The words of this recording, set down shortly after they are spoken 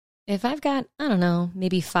If I've got, I don't know,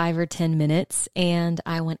 maybe 5 or 10 minutes and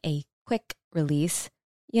I want a quick release,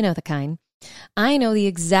 you know the kind, I know the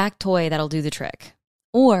exact toy that'll do the trick.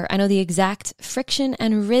 Or I know the exact friction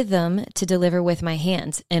and rhythm to deliver with my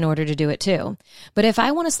hands in order to do it too. But if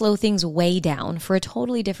I want to slow things way down for a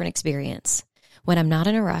totally different experience, when I'm not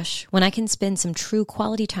in a rush, when I can spend some true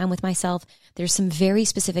quality time with myself, there's some very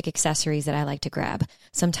specific accessories that I like to grab.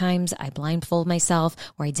 Sometimes I blindfold myself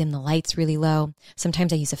or I dim the lights really low.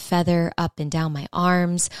 Sometimes I use a feather up and down my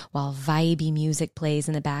arms while vibey music plays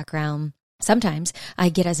in the background. Sometimes I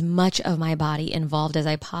get as much of my body involved as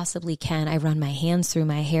I possibly can. I run my hands through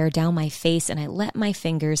my hair, down my face, and I let my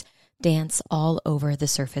fingers dance all over the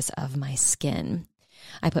surface of my skin.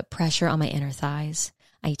 I put pressure on my inner thighs.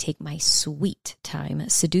 I take my sweet time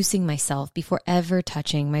seducing myself before ever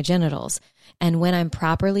touching my genitals. And when I'm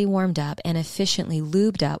properly warmed up and efficiently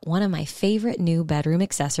lubed up, one of my favorite new bedroom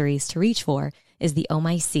accessories to reach for is the Oh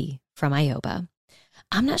My C from Ioba.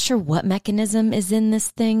 I'm not sure what mechanism is in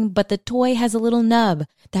this thing, but the toy has a little nub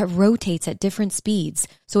that rotates at different speeds,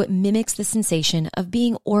 so it mimics the sensation of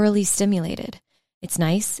being orally stimulated. It's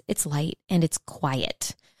nice, it's light, and it's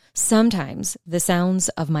quiet. Sometimes the sounds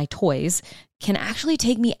of my toys can actually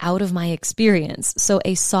take me out of my experience, so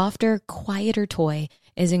a softer, quieter toy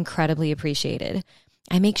is incredibly appreciated.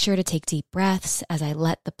 I make sure to take deep breaths as I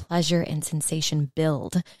let the pleasure and sensation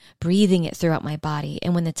build, breathing it throughout my body.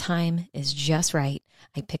 And when the time is just right,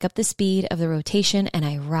 I pick up the speed of the rotation and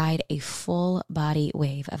I ride a full body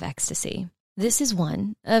wave of ecstasy. This is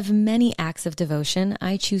one of many acts of devotion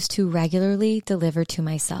I choose to regularly deliver to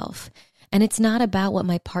myself. And it's not about what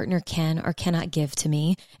my partner can or cannot give to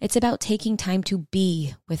me. It's about taking time to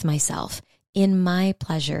be with myself in my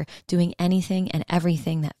pleasure, doing anything and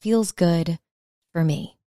everything that feels good for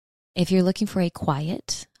me. If you're looking for a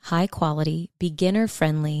quiet, high quality, beginner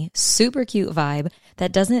friendly, super cute vibe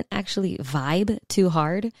that doesn't actually vibe too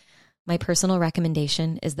hard, my personal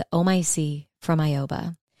recommendation is the Oh My C from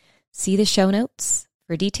Ioba. See the show notes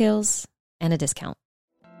for details and a discount.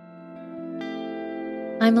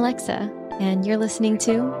 I'm Alexa, and you're listening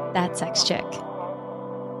to That Sex Chick.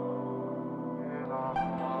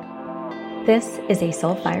 This is a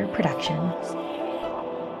Soulfire production.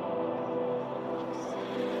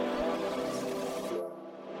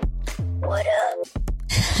 What up?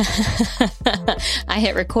 I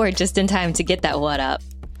hit record just in time to get that what up,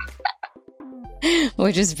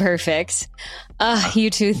 which is perfect. You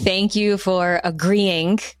two, thank you for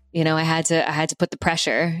agreeing. You know, I had to put the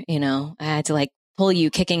pressure, you know, I had to like pull you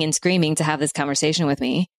kicking and screaming to have this conversation with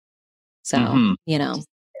me. So, you know,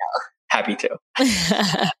 happy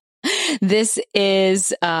to. This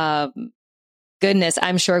is, goodness,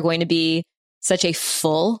 I'm sure going to be such a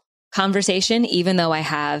full conversation, even though I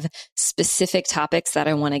have specific topics that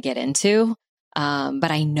I want to get into.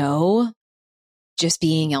 But I know, just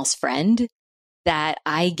being y'all's friend, that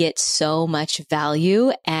I get so much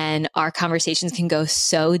value and our conversations can go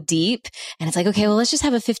so deep. And it's like, okay, well, let's just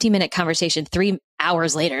have a 15-minute conversation 3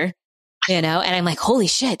 hours later, you know? And I'm like, holy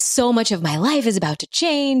shit, so much of my life is about to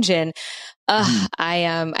change. And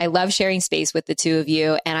I love sharing space with the two of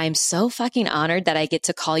you. And I'm so fucking honored that I get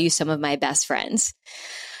to call you some of my best friends.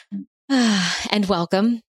 And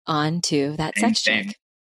welcome on to That Sex Chick.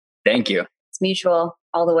 Thank you. It's mutual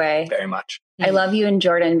all the way. Very much. I love you and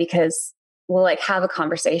Jordan because we'll like have a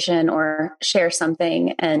conversation or share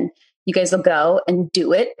something and you guys will go and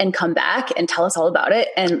do it and come back and tell us all about it.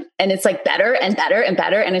 And it's like better and better and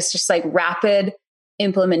better. And it's just like rapid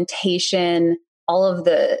implementation. All of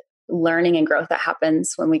the learning and growth that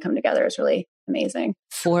happens when we come together is really amazing.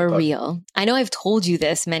 For real. I know I've told you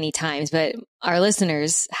this many times, but our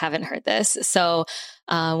listeners haven't heard this. So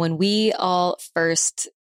when we all first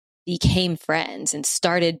became friends and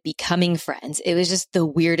started becoming friends, it was just the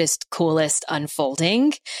weirdest, coolest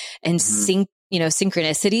unfolding and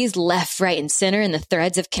synchronicities left, right, and center, and the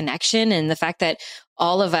threads of connection, and the fact that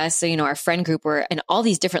all of us, you know, our friend group were in all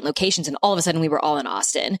these different locations, and all of a sudden we were all in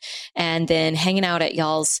Austin, and then hanging out at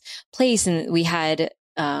y'all's place, and we had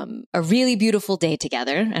a really beautiful day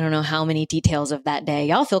together. I don't know how many details of that day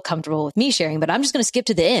y'all feel comfortable with me sharing, but I'm just going to skip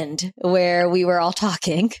to the end where we were all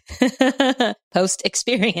talking post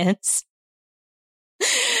experience.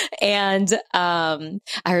 And I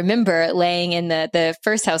remember laying in the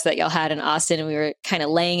first house that y'all had in Austin, and we were kind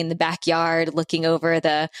of laying in the backyard looking over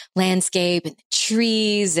the landscape and the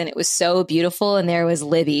trees, and it was so beautiful. And there was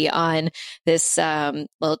Libby on this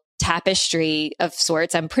little tapestry of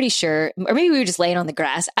sorts, I'm pretty sure, or maybe we were just laying on the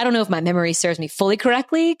grass. I don't know if my memory serves me fully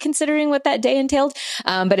correctly considering what that day entailed.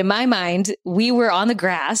 But in my mind, we were on the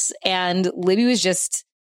grass and Libby was just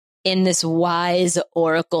in this wise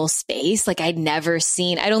oracle space. Like I'd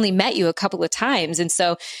only met you a couple of times. And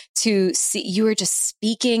so to see, you were just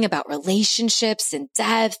speaking about relationships and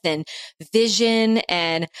depth and vision.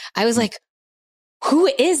 And I was like, who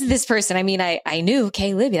is this person? I mean, I knew,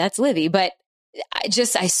 okay, Libby, that's Libby, but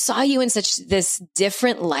I saw you in such this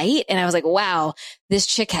different light. And I was like, wow, this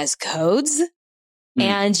chick has codes.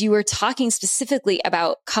 And you were talking specifically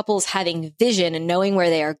about couples having vision and knowing where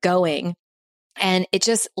they are going. And it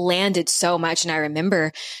just landed so much. And I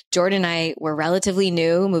remember Jordan and I were relatively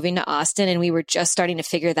new moving to Austin, and we were just starting to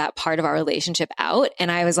figure that part of our relationship out. And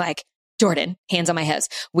I was like, Jordan, hands on my hips,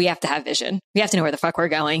 we have to have vision. We have to know where the fuck we're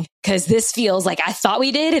going, because this feels like I thought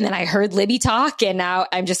we did. And then I heard Libby talk, and now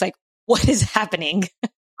I'm just like, what is happening?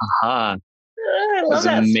 I love that. It was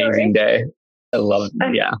an amazing day. I love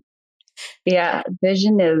it. Yeah. Yeah.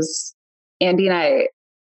 Vision is, Andy and I,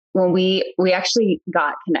 when we actually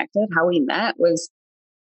got connected, how we met was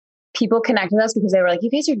people connected us because they were like,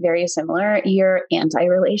 you guys are very similar. You're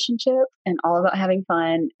anti-relationship and all about having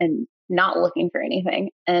fun and not looking for anything.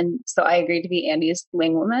 And so I agreed to be Andy's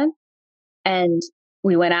wing woman. And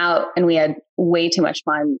we went out and we had way too much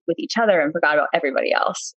fun with each other and forgot about everybody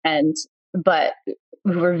else. But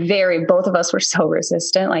we were both of us were so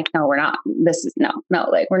resistant. Like, no, we're not,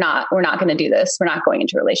 like, we're not going to do this. We're not going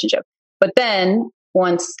into a relationship. But then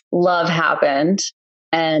once love happened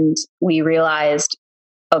and we realized,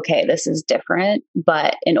 okay, this is different.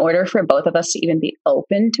 But in order for both of us to even be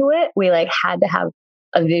open to it, we like had to have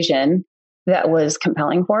a vision that was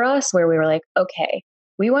compelling for us, where we were like, okay,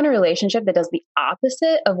 we want a relationship that does the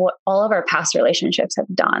opposite of what all of our past relationships have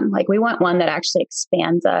done. Like we want one that actually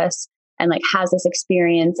expands us and like has this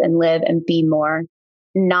experience and live and be more,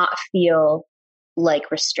 not feel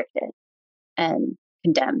like restricted and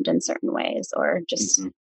condemned in certain ways, or just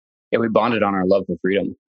Yeah, we bonded on our love for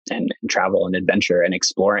freedom and travel and adventure and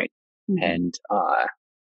exploring. And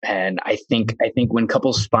I think when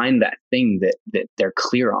couples find that thing that they're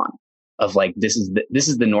clear on, of like, this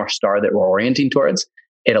is the North Star that we're orienting towards,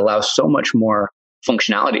 it allows so much more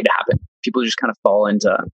functionality to happen. People just kind of fall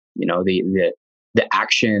into, the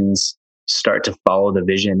actions start to follow the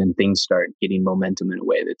vision, and things start getting momentum in a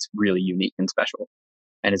way that's really unique and special.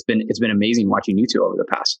 And it's been amazing watching you two over the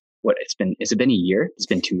past, has it been a year? It's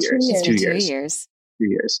been 2 years. 2 years. 2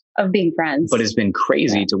 years of being friends. But it's been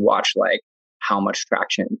crazy to watch like how much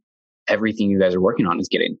traction everything you guys are working on is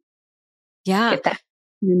getting. Yeah. Get that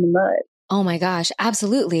in the mud. Oh my gosh.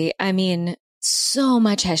 Absolutely. I mean, so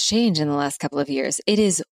much has changed in the last couple of years. It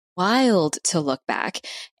is wild to look back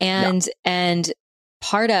and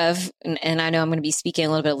part of, and I know I'm going to be speaking a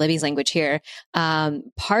little bit of Libby's language here.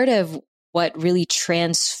 Part of what really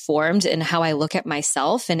transformed in how I look at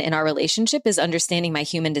myself and in our relationship is understanding my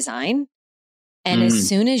human design. And as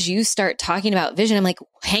soon as you start talking about vision, I'm like,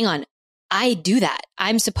 hang on, I do that.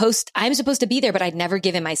 I'm supposed to be there, but I'd never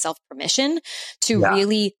given myself permission to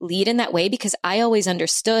really lead in that way, because I always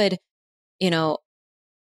understood, I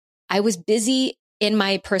was busy in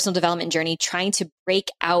my personal development journey trying to break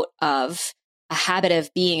out of a habit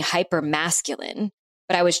of being hyper masculine,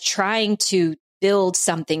 but I was trying to build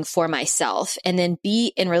something for myself and then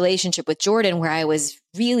be in relationship with Jordan, where I was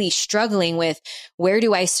really struggling with, where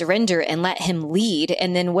do I surrender and let him lead?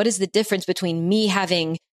 And then what is the difference between me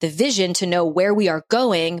having the vision to know where we are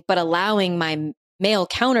going, but allowing my male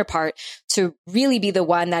counterpart to really be the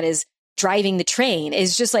one that is driving the train?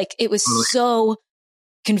 Is just like, it was so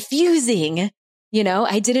confusing.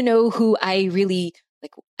 I didn't know who I really,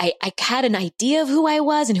 I had an idea of who I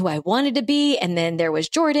was and who I wanted to be. And then there was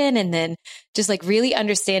Jordan, and then just like really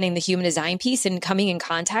understanding the human design piece and coming in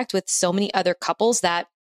contact with so many other couples that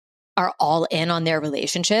are all in on their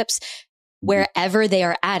relationships, wherever they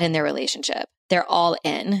are at in their relationship, they're all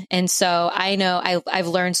in. And so I know I've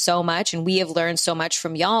learned so much, and we have learned so much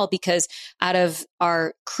from y'all, because out of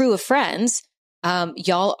our crew of friends,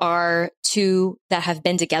 y'all are two that have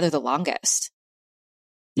been together the longest.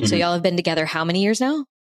 So y'all have been together how many years now?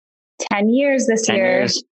 10 years this 10 year.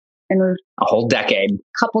 years. And we've A whole decade. a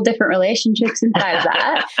couple different relationships inside of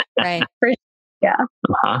that. Right. Yeah.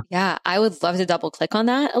 Yeah. I would love to double click on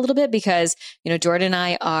that a little bit, because, Jordan and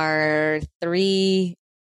I are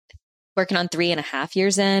working on 3.5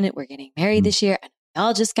 years in. We're getting married this year. And we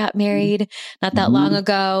all just got married not that long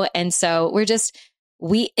ago. And so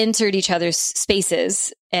we entered each other's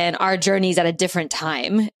spaces and our journeys at a different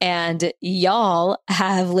time. And y'all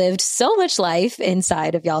have lived so much life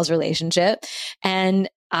inside of y'all's relationship. And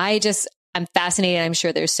I'm fascinated. I'm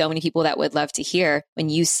sure there's so many people that would love to hear, when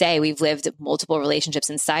you say we've lived multiple relationships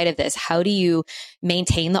inside of this, how do you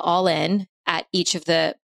maintain the all in at each of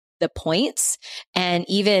the points? And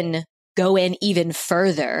even go in even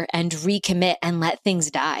further and recommit and let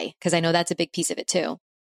things die? Because I know that's a big piece of it too.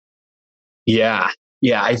 Yeah.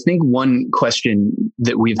 Yeah. I think one question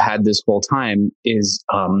that we've had this whole time is,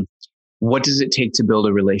 what does it take to build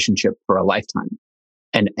a relationship for a lifetime?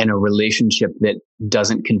 And a relationship that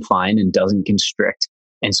doesn't confine and doesn't constrict.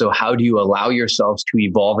 And so how do you allow yourselves to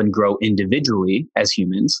evolve and grow individually as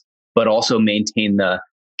humans, but also maintain the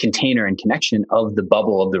container and connection of the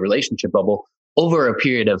bubble, of the relationship bubble, over a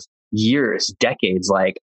period of years, decades,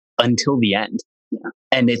 like until the end? Yeah.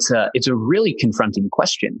 And it's a really confronting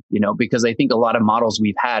question, because I think a lot of models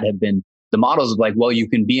we've had have been the models of like, well, you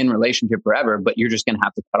can be in a relationship forever, but you're just going to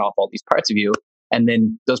have to cut off all these parts of you. And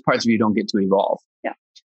then those parts of you don't get to evolve. Yeah.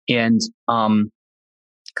 And,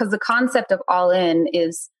 because the concept of all in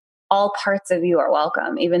is all parts of you are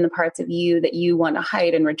welcome, even the parts of you that you want to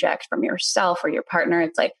hide and reject from yourself or your partner.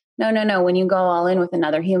 It's like, no. When you go all in with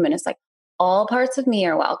another human, it's like all parts of me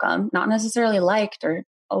are welcome, not necessarily liked or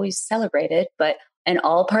always celebrated, and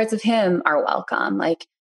all parts of him are welcome. Like,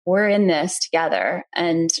 we're in this together.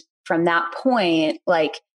 And from that point,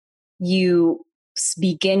 like, you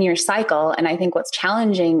begin your cycle. And I think what's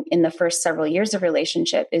challenging in the first several years of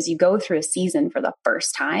relationship is you go through a season for the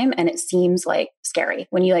first time and it seems like scary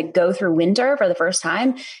when you like go through winter for the first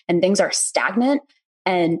time and things are stagnant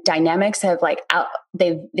and dynamics have like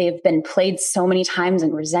they've been played so many times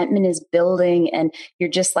and resentment is building and you're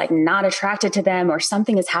just like not attracted to them or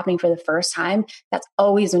something is happening for the first time. That's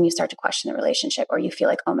always when you start to question the relationship or you feel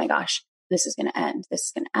like, oh my gosh, this is going to end. This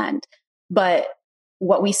is going to end. But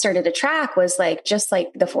what we started to track was like, just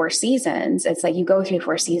like the 4 seasons, it's like you go through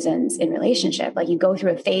 4 seasons in relationship, like you go through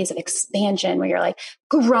a phase of expansion where you're like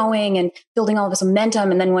growing and building all this momentum.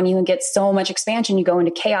 And then when you get so much expansion, you go into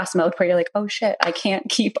chaos mode where you're like, oh shit, I can't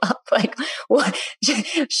keep up. Like what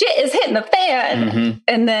shit is hitting the fan. Mm-hmm.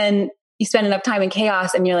 And then you spend enough time in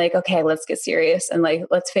chaos and you're like, okay, let's get serious. And like,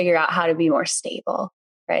 let's figure out how to be more stable.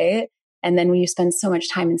 Right. And then when you spend so much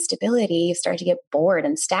time in stability, you start to get bored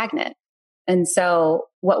and stagnant. And so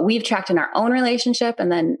what we've tracked in our own relationship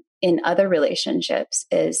and then in other relationships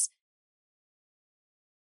is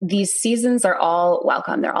these seasons are all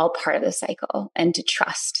welcome. They're all part of the cycle and to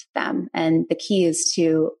trust them. And the key is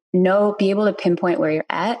to be able to pinpoint where you're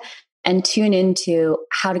at and tune into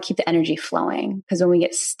how to keep the energy flowing. Because when we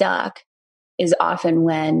get stuck is often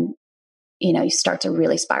when, you start to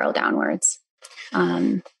really spiral downwards.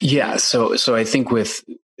 Yeah. So I think with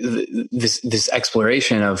this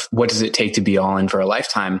exploration of what does it take to be all in for a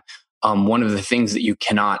lifetime, one of the things that you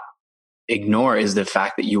cannot ignore is the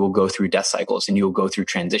fact that you will go through death cycles and you will go through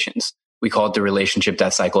transitions. We call it the relationship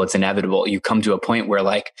death cycle. It's inevitable. You come to a point where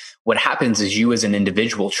like what happens is you as an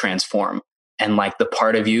individual transform, and like the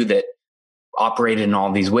part of you that operated in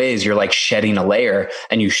all these ways, you're like shedding a layer,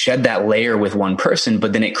 and you shed that layer with one person,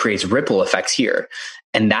 but then it creates ripple effects here.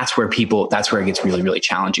 And that's where it gets really, really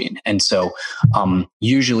challenging. And so,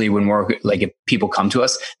 usually when if people come to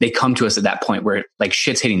us, they come to us at that point where like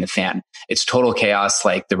shit's hitting the fan. It's total chaos.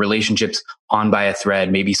 Like the relationship's on by a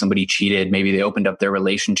thread. Maybe somebody cheated. Maybe they opened up their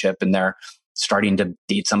relationship and they're starting to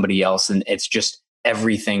date somebody else. And it's just,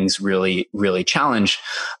 everything's really, really challenged.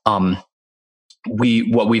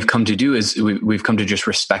 What we've come to do is we've come to just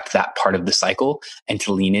respect that part of the cycle and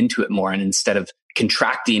to lean into it more. And instead of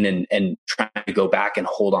contracting and trying to go back and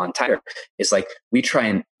hold on tighter, it's like we try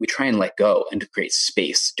and let go and to create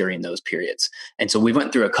space during those periods. And so we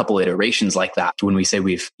went through a couple iterations like that. When we say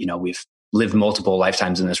we've lived multiple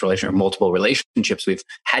lifetimes in this relationship, or multiple relationships, we've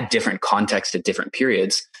had different contexts at different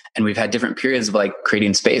periods. And we've had different periods of like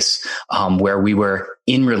creating space where we were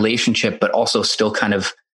in relationship, but also still kind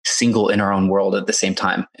of single in our own world at the same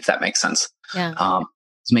time, if that makes sense. Yeah.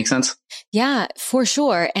 Does it make sense? Yeah, for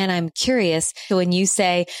sure. And I'm curious. So when you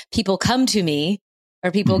say people come to me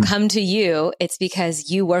or people mm-hmm. come to you, it's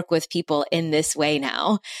because you work with people in this way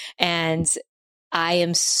now. And I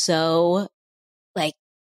am so like,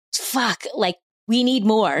 we need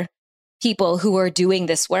more people who are doing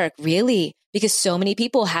this work, really, because so many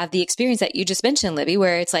people have the experience that you just mentioned, Libby,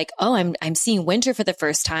 where it's like, oh, I'm seeing winter for the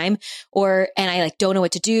first time, and I like don't know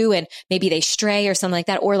what to do, and maybe they stray or something like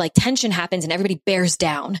that, or like tension happens and everybody bears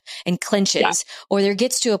down and clinches, or there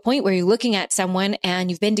gets to a point where you're looking at someone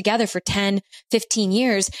and you've been together for 10, 15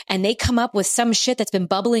 years, and they come up with some shit that's been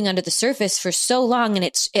bubbling under the surface for so long, and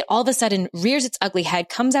it all of a sudden rears its ugly head,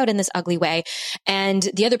 comes out in this ugly way, and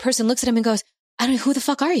the other person looks at him and goes, I don't know, who the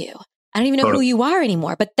fuck are you? I don't even know who you are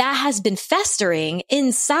anymore, but that has been festering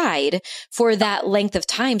inside for that length of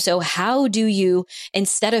time. So how do you,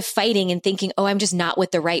 instead of fighting and thinking, oh, I'm just not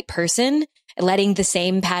with the right person, letting the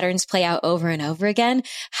same patterns play out over and over again,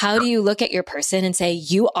 how do you look at your person and say,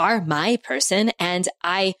 you are my person and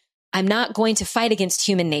I I'm not going to fight against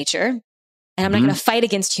human nature, and I'm not going to fight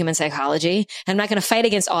against human psychology, and I'm not going to fight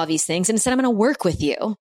against all these things. And instead, I'm going to work with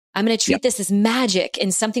you. I'm going to treat this as magic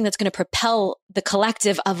and something that's going to propel the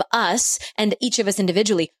collective of us and each of us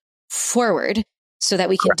individually forward so that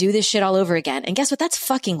we can do this shit all over again. And guess what? That's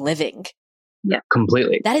fucking living. Yeah,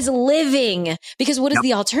 completely. That is living. Because what is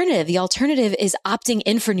the alternative? The alternative is opting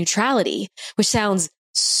in for neutrality, which sounds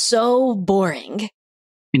so boring.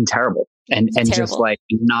 And terrible. And just like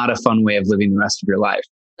not a fun way of living the rest of your life.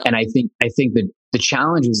 No. And I think that the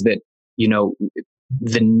challenge is that, you know,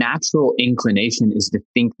 the natural inclination is to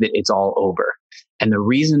think that it's all over. And the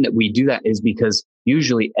reason that we do that is because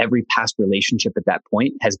usually every past relationship at that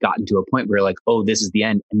point has gotten to a point where you're like, oh, this is the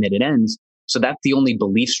end, and then it ends. So that's the only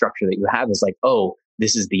belief structure that you have is like, oh,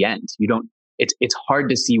 this is the end. You don't, it's hard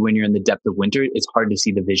to see when you're in the depth of winter. It's hard to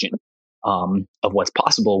see the vision of what's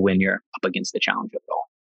possible when you're up against the challenge of it all.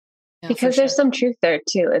 Yeah, because there's some truth there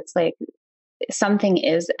too. It's like something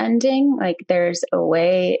is ending. Like there's a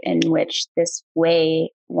way in which this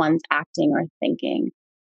way one's acting or thinking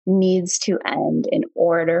needs to end in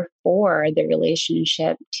order for the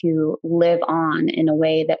relationship to live on in a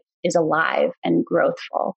way that is alive and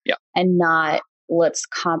growthful, and not let's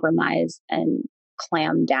compromise and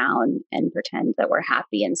clam down and pretend that we're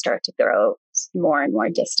happy and start to grow more and more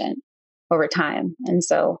distant over time. And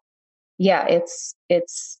so,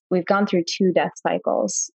 we've gone through 2 death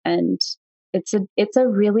cycles, and it's a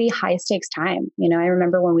really high stakes time. You know, I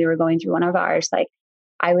remember when we were going through one of ours, like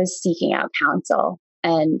I was seeking out counsel,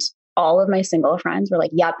 and all of my single friends were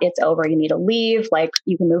like, yep, it's over. You need to leave. Like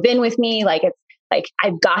you can move in with me. Like it's like,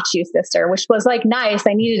 I've got you, sister, which was like nice.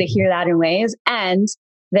 I needed to hear that in ways. And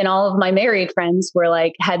then all of my married friends were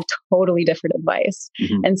like, had totally different advice.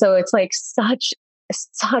 And so it's like such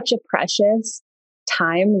a precious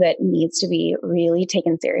time that needs to be really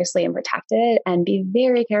taken seriously and protected, and be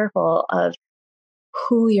very careful of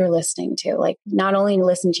who you're listening to. Like not only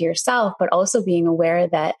listen to yourself, but also being aware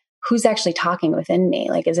that who's actually talking within me.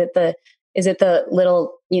 Like, is it the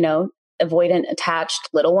little, you know, avoidant attached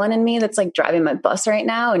little one in me that's like driving my bus right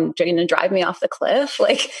now and going to drive me off the cliff?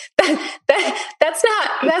 Like that's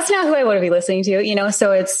not who I want to be listening to, you know?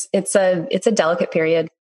 So it's a delicate period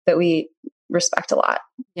that we respect a lot.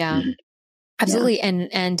 Yeah, absolutely. Yeah.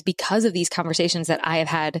 And because of these conversations that I have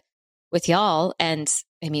had with y'all, and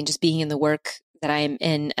I mean, just being in the work that I am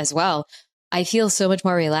in as well, I feel so much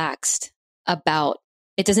more relaxed about,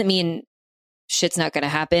 it doesn't mean shit's not going to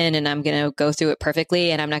happen and I'm going to go through it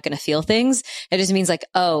perfectly and I'm not going to feel things. It just means like,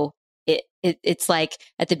 oh, it's like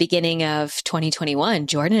at the beginning of 2021,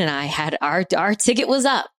 Jordan and I had our ticket was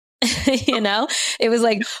up, you know, it was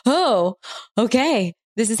like, oh, okay,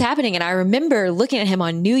 this is happening. And I remember looking at him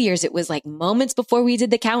on New Year's. It was like moments before we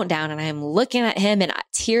did the countdown, and I'm looking at him and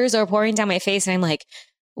tears are pouring down my face. And I'm like,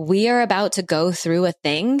 we are about to go through a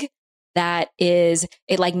thing that is,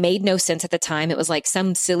 it like made no sense at the time. It was like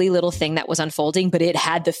some silly little thing that was unfolding, but it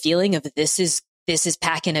had the feeling of this is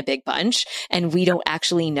packing a big punch, and we don't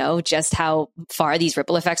actually know just how far these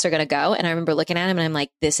ripple effects are going to go. And I remember looking at him and I'm like,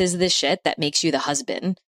 this is the shit that makes you the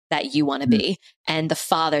husband that you want to be, and the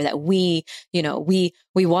father that we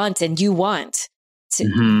want and you want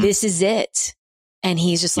to, this is it. And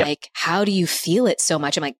he's just like, how do you feel it so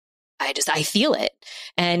much? I'm like, I feel it.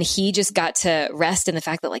 And he just got to rest in the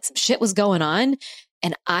fact that like some shit was going on.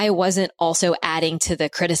 And I wasn't also adding to the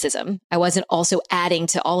criticism. I wasn't also adding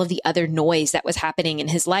to all of the other noise that was happening in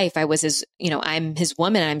his life. I was his, I'm his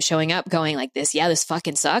woman, and I'm showing up going like this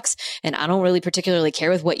fucking sucks. And I don't really particularly care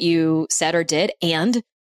with what you said or did. And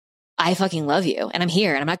I fucking love you. And I'm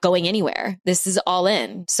here and I'm not going anywhere. This is all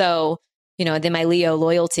in. So, then my Leo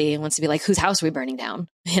loyalty wants to be like, whose house are we burning down?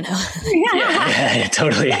 Yeah,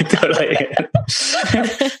 totally. Who's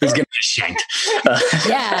getting shanked?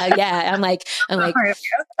 Yeah. I'm like,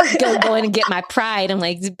 going to get my pride. I'm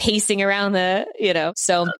like pacing around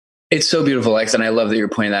so. It's so beautiful, Lex. And I love that you're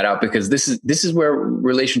pointing that out, because this is where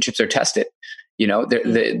relationships are tested.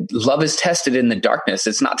 The love is tested in the darkness.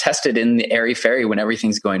 It's not tested in the airy fairy when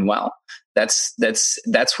everything's going well. That's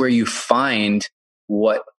where you find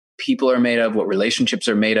what people are made of, what relationships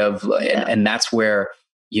are made of. And that's where,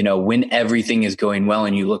 when everything is going well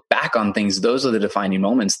and you look back on things, those are the defining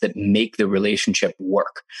moments that make the relationship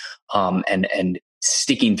work. And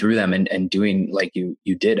sticking through them and doing like you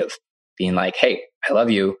did, of being like, hey, I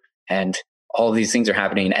love you. And all of these things are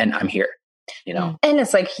happening and I'm here. And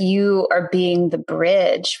it's like you are being the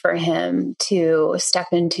bridge for him to step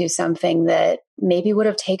into something that maybe would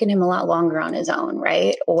have taken him a lot longer on his own,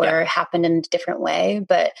 right? Or happened in a different way.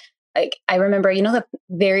 But like, I remember, the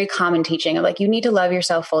very common teaching of like, you need to love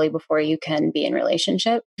yourself fully before you can be in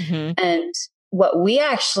relationship. And what we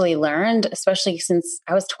actually learned, especially since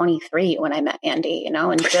I was 23 when I met Andy, and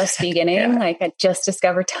just beginning, like I just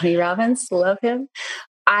discovered Tony Robbins, love him.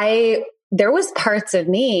 There was parts of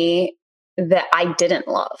me that I didn't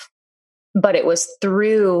love, but it was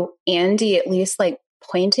through Andy, at least like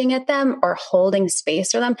pointing at them or holding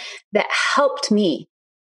space for them, that helped me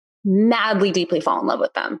madly, deeply fall in love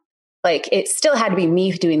with them. Like it still had to be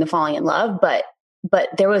me doing the falling in love, but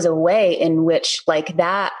there was a way in which like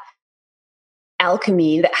that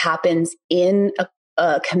alchemy that happens in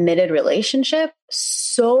a committed relationship,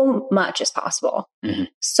 so much is possible. Mm-hmm.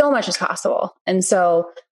 So much is possible. And so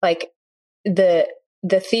like the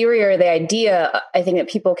theory or the idea I think that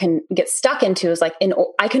people can get stuck into is like,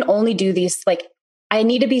 I can only do these, like I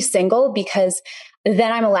need to be single because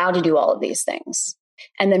then I'm allowed to do all of these things.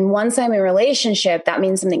 And then once I'm in a relationship, that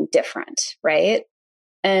means something different. Right.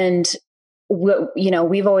 And what,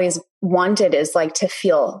 we've always wanted is like to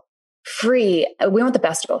feel free. We want the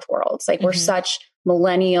best of both worlds. Like we're such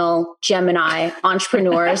millennial Gemini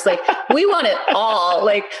entrepreneurs. Like we want it all.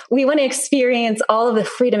 Like we want to experience all of the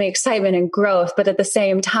freedom, excitement, and growth, but at the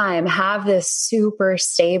same time, have this super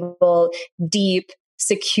stable, deep,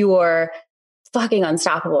 secure, fucking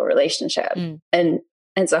unstoppable relationship. And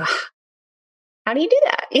so how do you do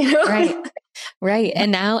that? Right.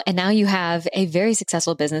 And now you have a very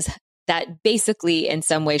successful business that basically in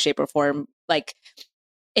some way, shape, or form, like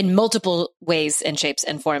in multiple ways and shapes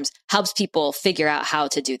and forms, helps people figure out how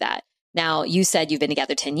to do that. Now, you said you've been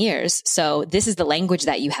together 10 years. So this is the language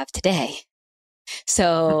that you have today.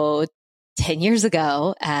 So 10 years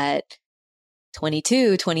ago at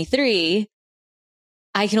 22, 23,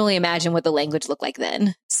 I can only imagine what the language looked like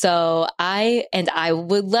then. So I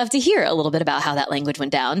would love to hear a little bit about how that language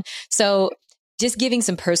went down. So just giving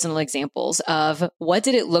some personal examples of what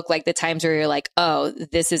did it look like the times where you're like, oh,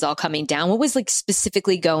 this is all coming down. What was like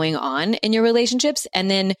specifically going on in your relationships? And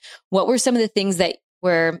then what were some of the things that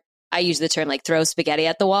were, I use the term like throw spaghetti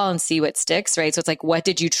at the wall and see what sticks, right? So it's like, what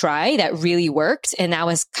did you try that really worked? And that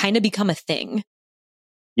has kind of become a thing.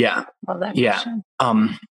 Yeah. Love that yeah. question.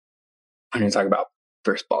 I'm going to talk about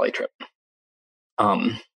first Bali trip.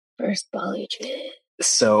 First Bali trip.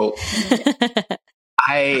 So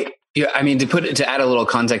to add a little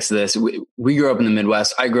context to this, we grew up in the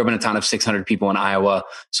Midwest. I grew up in a town of 600 people in Iowa.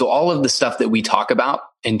 So all of the stuff that we talk about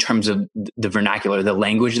in terms of the vernacular, the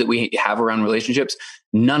language that we have around relationships,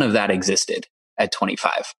 none of that existed at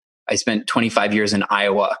 25. I spent 25 years in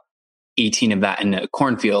Iowa, 18 of that in a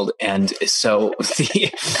cornfield. And so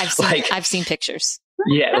I've seen pictures.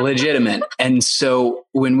 Yeah, legitimate. And so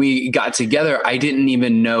when we got together, I didn't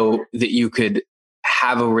even know that you could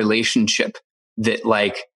have a relationship that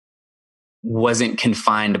like wasn't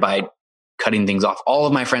confined by cutting things off. All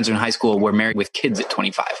of my friends in high school were married with kids at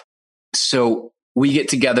 25. So we get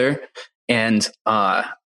together and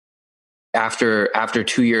after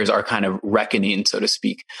 2 years, our kind of reckoning, so to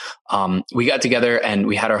speak, we got together and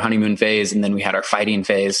we had our honeymoon phase, and then we had our fighting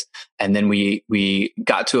phase. And then we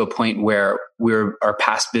got to a point where our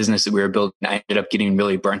past business that we were building, I ended up getting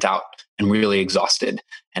really burnt out and really exhausted.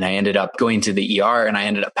 And I ended up going to the ER, and I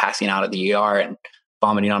ended up passing out at the ER and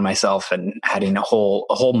vomiting on myself and having a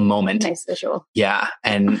whole moment. Nice visual. Yeah.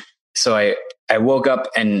 And so I woke up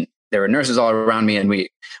and there were nurses all around me, and we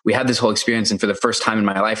had this whole experience. And for the first time in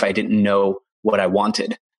my life, I didn't know what I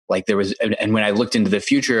wanted. Like and when I looked into the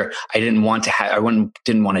future, I didn't want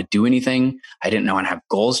to do anything. I didn't know I have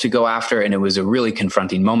goals to go after. And it was a really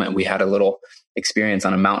confronting moment. We had a little experience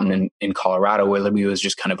on a mountain in Colorado where Libby was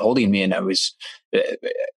just kind of holding me. And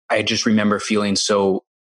I just remember feeling so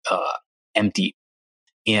empty.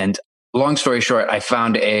 And long story short, I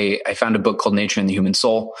found a book called Nature and the Human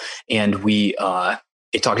Soul. And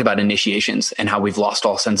it talked about initiations and how we've lost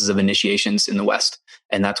all senses of initiations in the West.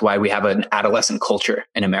 And that's why we have an adolescent culture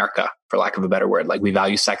in America, for lack of a better word. Like we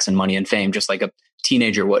value sex and money and fame, just like a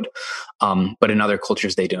teenager would. But in other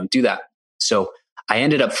cultures, they don't do that. So I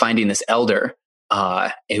ended up finding this elder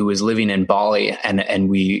who was living in Bali, and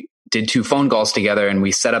we did 2 phone calls together, and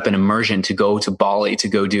we set up an immersion to go to Bali to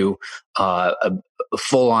go do a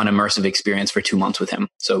full-on immersive experience for 2 months with him.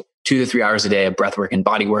 So 2 to 3 hours a day of breath work and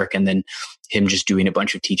body work, and then him just doing a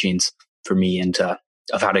bunch of teachings for me and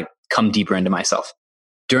of how to come deeper into myself.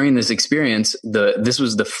 During this experience, this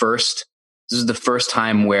was the first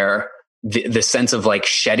time where the sense of like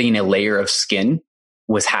shedding a layer of skin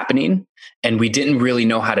was happening, and we didn't really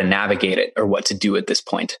know how to navigate it or what to do at this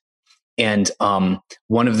point. And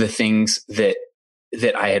one of the things that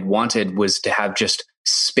I had wanted was to have just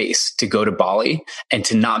space to go to Bali and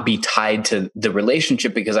to not be tied to the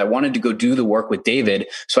relationship, because I wanted to go do the work with David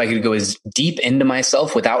so I could go as deep into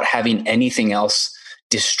myself without having anything else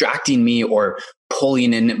distracting me or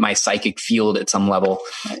pulling in my psychic field at some level.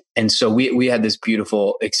 And so we had this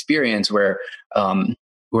beautiful experience where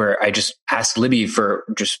I just asked Libby for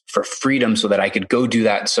freedom so that I could go do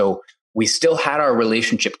that. So we still had our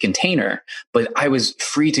relationship container, but I was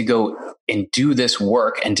free to go and do this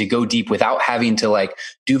work and to go deep without having to like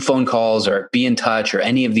do phone calls or be in touch or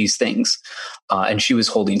any of these things. And she was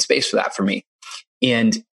holding space for that for me.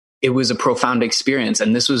 And it was a profound experience.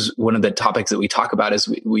 And this was one of the topics that we talk about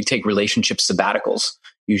is we take relationship sabbaticals,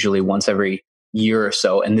 usually once every year or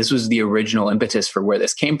so. And this was the original impetus for where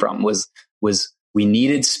this came from was we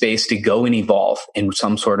needed space to go and evolve in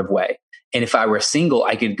some sort of way. And if I were single,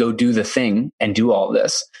 I could go do the thing and do all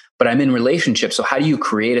this, but I'm in relationship. So how do you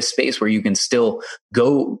create a space where you can still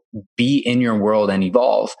go be in your world and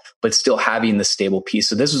evolve, but still having the stable piece?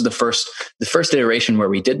 So this was the first iteration where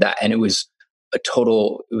we did that. And it was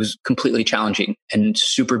completely challenging and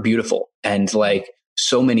super beautiful. And like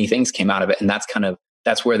so many things came out of it. And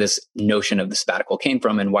that's where this notion of the sabbatical came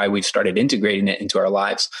from and why we've started integrating it into our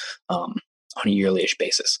lives, on a yearly-ish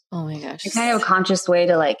basis. Oh my gosh. It's kind of a conscious way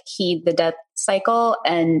to like heed the death cycle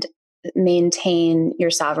and maintain your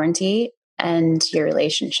sovereignty and your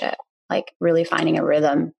relationship, like really finding a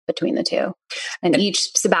rhythm between the two. And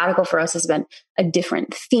each sabbatical for us has been a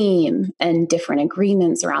different theme and different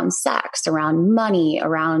agreements around sex, around money,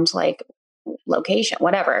 around like location,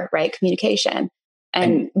 whatever, right? Communication.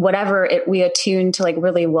 And whatever we attune to like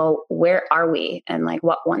really, well, where are we? And like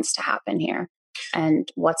what wants to happen here? And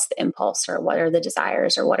what's the impulse or what are the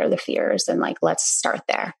desires or what are the fears? And like, let's start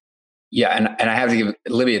there. Yeah. And I have to give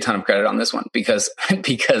Libby a ton of credit on this one because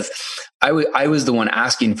I was the one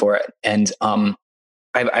asking for it. And,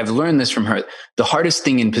 I've learned this from her. The hardest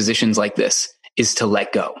thing in positions like this is to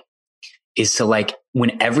let go, is to like,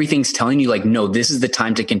 when everything's telling you like, no, this is the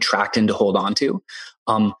time to contract and to hold on to.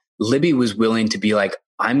 Libby was willing to be like,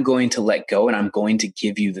 I'm going to let go and I'm going to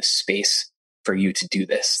give you the space for you to do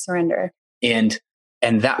this. Surrender. And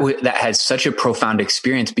that had such a profound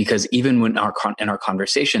experience because even when in our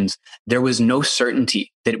conversations, there was no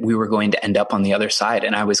certainty that we were going to end up on the other side.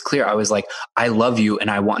 And I was clear. I was like, I love you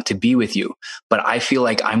and I want to be with you, but I feel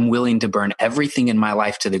like I'm willing to burn everything in my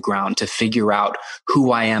life to the ground to figure out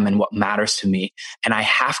who I am and what matters to me. And I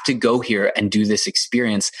have to go here and do this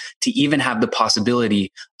experience to even have the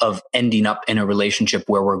possibility of ending up in a relationship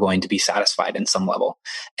where we're going to be satisfied in some level.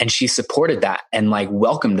 And she supported that and like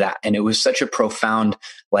welcomed that. And it was such a profound,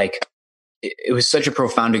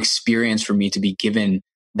 experience for me to be given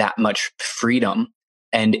that much freedom.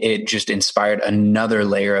 And it just inspired another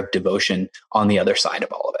layer of devotion on the other side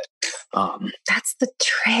of all of it. That's the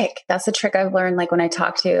trick. That's the trick I've learned. Like when I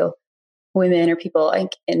talk to women or people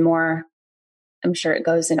like in more, I'm sure it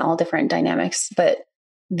goes in all different dynamics, but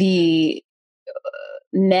the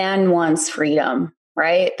man wants freedom,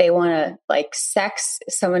 right? They want to like sex.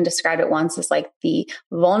 Someone described it once as like the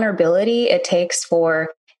vulnerability it takes for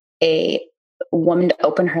a woman to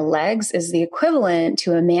open her legs is the equivalent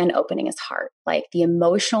to a man opening his heart. Like the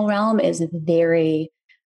emotional realm is very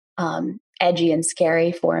edgy and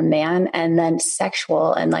scary for a man. And then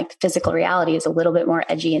sexual and like physical reality is a little bit more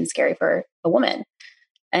edgy and scary for a woman.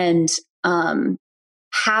 And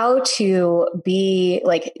how to be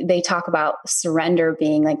like, they talk about surrender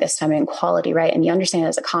being like this time in quality, right? And you understand it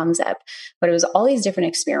as a concept, but it was all these different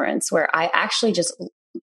experiments where I actually just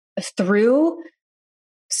through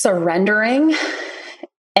surrendering,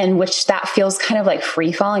 and which that feels kind of like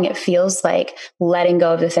free falling. It feels like letting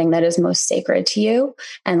go of the thing that is most sacred to you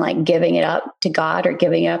and like giving it up to God or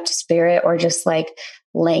giving it up to spirit or just like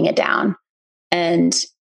laying it down. And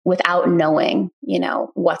without knowing,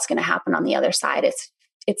 what's going to happen on the other side,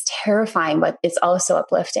 it's terrifying, but it's also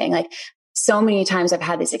uplifting. Like so many times I've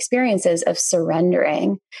had these experiences of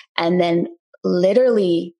surrendering and then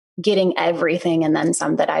literally getting everything and then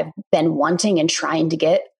some that I've been wanting and trying to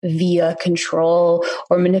get via control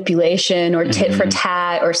or manipulation or tit for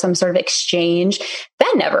tat or some sort of exchange.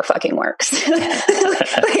 That never fucking works.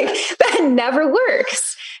 That never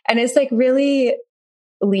works. And it's like really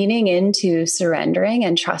leaning into surrendering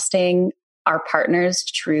and trusting our partner's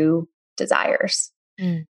true desires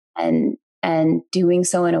and doing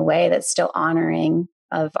so in a way that's still honoring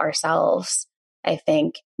of ourselves, I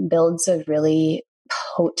think builds a really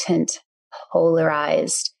potent,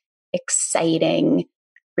 polarized, exciting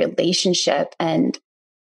relationship and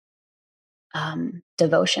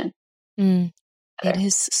devotion. It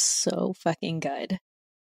is so fucking good.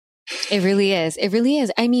 It really is. It really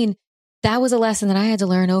is. I mean, that was a lesson that I had to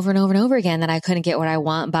learn over and over and over again, that I couldn't get what I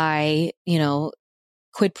want by,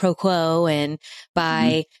 quid pro quo and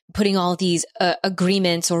by putting all these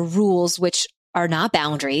agreements or rules, which are not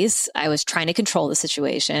boundaries. I was trying to control the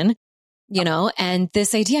situation, and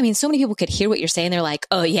this idea, I mean, so many people could hear what you're saying. They're like,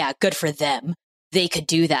 oh yeah, good for them. They could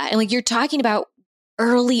do that. And like, you're talking about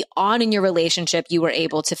early on in your relationship, you were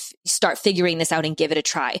able to start figuring this out and give it a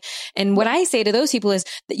try. And what I say to those people is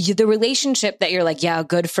that the relationship that you're like, yeah,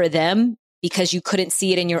 good for them because you couldn't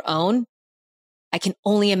see it in your own. I can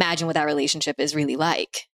only imagine what that relationship is really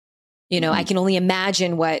like. I can only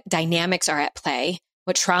imagine what dynamics are at play,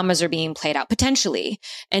 what traumas are being played out potentially.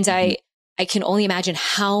 And I can only imagine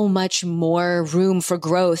how much more room for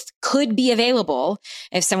growth could be available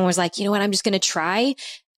if someone was like, you know what, I'm just going to try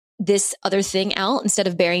this other thing out. Instead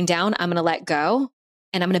of bearing down, I'm going to let go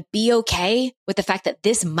and I'm going to be okay with the fact that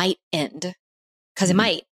this might end because it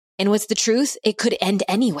might. And what's the truth? It could end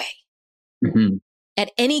anyway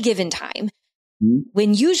at any given time.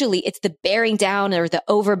 When usually it's the bearing down or the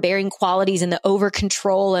overbearing qualities and the over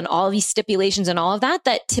control and all of these stipulations and all of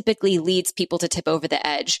that typically leads people to tip over the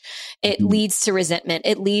edge. It leads to resentment.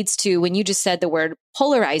 It leads to, when you just said the word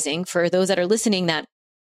polarizing, for those that are listening that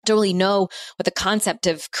don't really know what the concept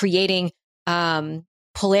of creating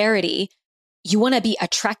polarity, you want to be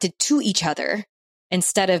attracted to each other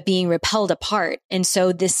instead of being repelled apart. And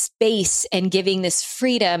so this space and giving this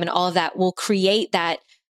freedom and all of that will create that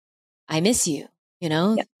I miss you,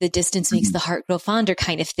 the distance makes the heart grow fonder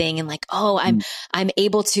kind of thing. And like, oh, I'm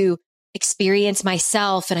able to experience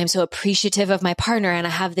myself and I'm so appreciative of my partner and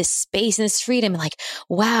I have this space and this freedom. Like,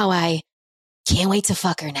 wow, I can't wait to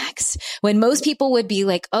fuck her next. When most people would be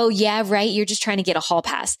like, oh yeah, right. You're just trying to get a hall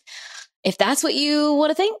pass. If that's what you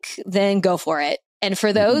want to think, then go for it. And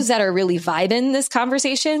for those that are really vibing this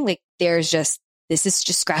conversation, like this is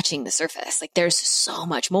just scratching the surface. Like there's so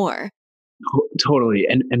much more. Totally.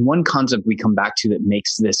 And one concept we come back to that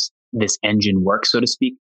makes this engine work, so to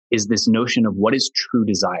speak, is this notion of what is true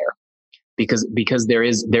desire. Because there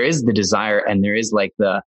is the desire and there is like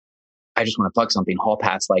the, I just want to fuck something, hall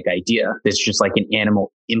pass like idea. That's just like an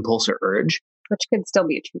animal impulse or urge. Which could still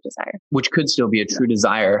be a true desire. Which could still be a true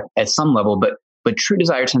desire at some level, but true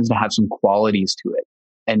desire tends to have some qualities to it.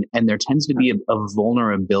 And there tends to be a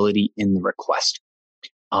vulnerability in the request.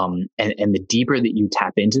 And the deeper that you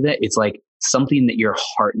tap into that, it's like something that your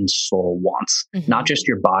heart and soul wants, not just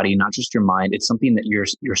your body, not just your mind. It's something that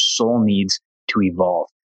your soul needs to evolve.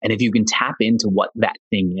 And if you can tap into what that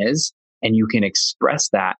thing is and you can express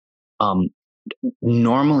that,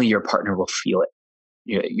 normally your partner will feel it.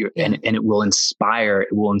 And it will inspire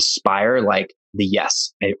like the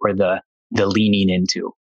yes or the leaning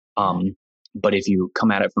into. But if you come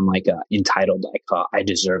at it from like a entitled, like, I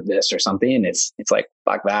deserve this or something, and it's like,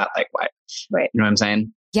 fuck that. Like, why? Right. You know what I'm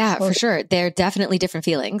saying? Yeah, for sure. They're definitely different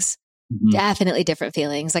feelings. Definitely different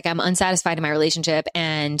feelings. Like I'm unsatisfied in my relationship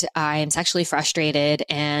and I am sexually frustrated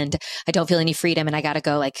and I don't feel any freedom and I got to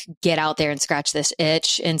go like get out there and scratch this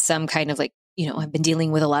itch in some kind of like, I've been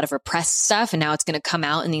dealing with a lot of repressed stuff and now it's going to come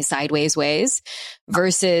out in these sideways ways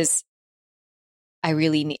versus I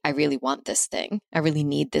really want this thing. I really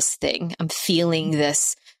need this thing. I'm feeling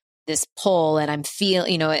this pull and I'm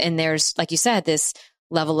feeling, and there's, like you said, this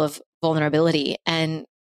level of vulnerability and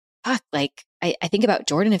fuck, like I think about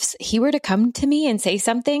Jordan, if he were to come to me and say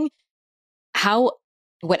something,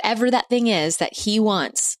 whatever that thing is that he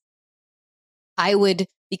wants, I would,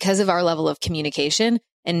 because of our level of communication,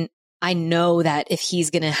 and I know that if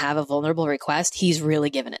he's going to have a vulnerable request, he's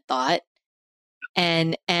really given it thought.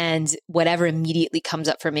 And whatever immediately comes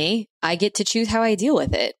up for me, I get to choose how I deal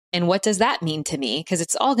with it. And what does that mean to me? Because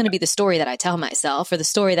it's all going to be the story that I tell myself or the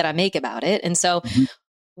story that I make about it. And so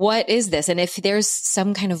what is this? And if there's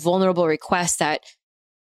some kind of vulnerable request that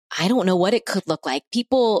I don't know what it could look like,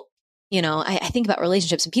 people, I think about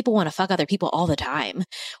relationships and people want to fuck other people all the time,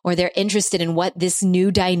 or they're interested in what this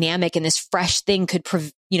new dynamic and this fresh thing could,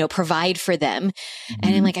 provide for them.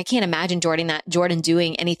 And I'm like, I can't imagine Jordan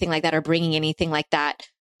doing anything like that or bringing anything like that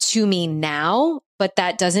to me now, but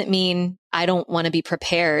that doesn't mean I don't want to be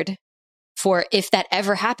prepared for if that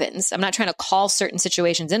ever happens. I'm not trying to call certain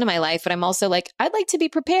situations into my life, but I'm also like, I'd like to be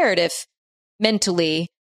prepared if mentally,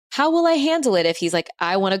 how will I handle it if he's like,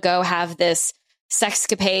 I want to go have this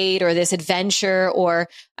sexcapade or this adventure, or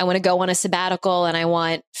I want to go on a sabbatical and I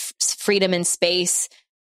want freedom and space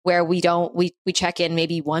where we check in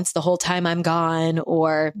maybe once the whole time I'm gone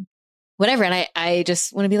or whatever. And I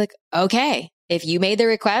just want to be like, okay, if you made the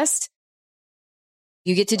request,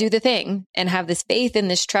 you get to do the thing and have this faith and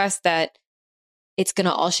this trust that it's going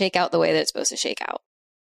to all shake out the way that it's supposed to shake out.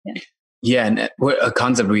 Yeah. And a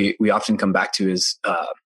concept we often come back to is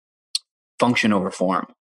function over form.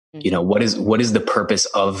 What is the purpose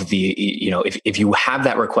of the, if you have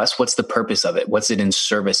that request, what's the purpose of it? What's it in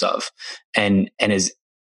service of? And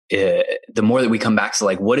the more that we come back to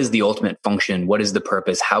like, what is the ultimate function? What is the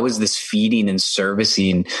purpose? How is this feeding and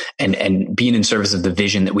servicing and being in service of the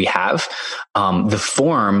vision that we have? The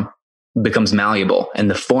form becomes malleable,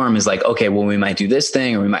 and the form is like, okay, well, we might do this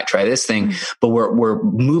thing or we might try this thing, but we're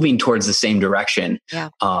moving towards the same direction,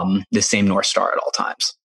 the same North Star at all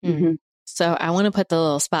times. Mm-hmm. So I want to put the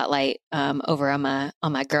little spotlight over on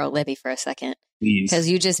my girl Libby for a second, because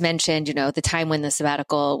you just mentioned, the time when the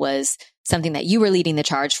sabbatical was something that you were leading the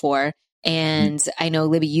charge for, and I know,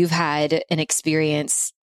 Libby, you've had an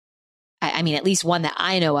experience. I mean, at least one that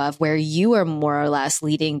I know of, where you are more or less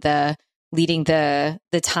leading the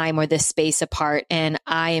time or the space apart. And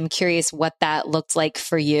I am curious what that looked like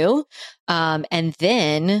for you. And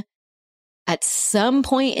then at some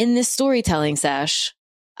point in this storytelling sesh,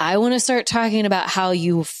 I want to start talking about how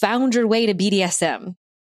you found your way to BDSM.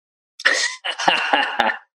 That's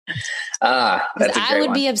a great I would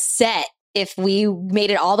one. be upset if we made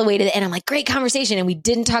it all the way to the end. I'm like, great conversation, and we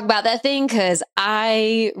didn't talk about that thing, because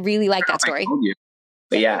I really like that story.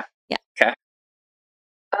 But yeah. Okay.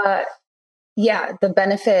 Yeah, the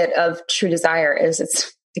benefit of true desire is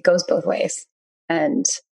it goes both ways. And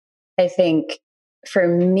I think for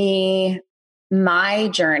me, my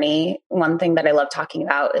journey, one thing that I love talking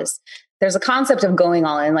about is there's a concept of going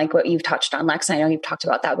all in, like what you've touched on, Lex. I know you've talked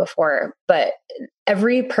about that before, but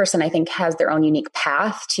every person, I think, has their own unique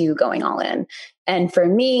path to going all in. And for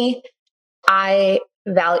me,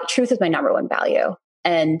 truth is my number one value.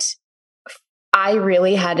 And I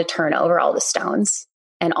really had to turn over all the stones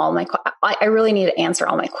and I really need to answer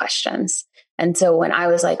all my questions. And so when I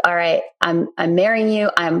was like, all right, I'm marrying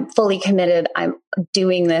you, I'm fully committed, I'm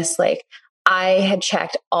doing this, like, I had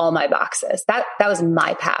checked all my boxes. That was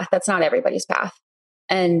my path. That's not everybody's path.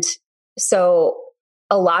 And so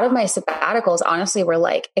a lot of my sabbaticals honestly were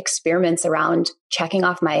like experiments around checking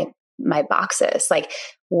off my boxes. Like,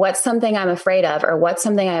 what's something I'm afraid of, or what's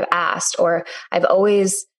something I've asked, or I've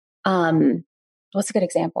always, what's a good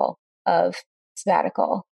example of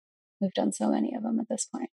sabbatical? We've done so many of them at this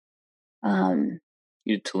point.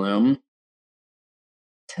 You Tulum.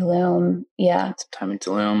 Tulum, yeah. Some time in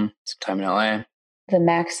Tulum, some time in LA. The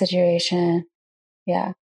Max situation,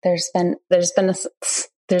 yeah. There's been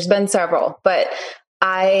several, but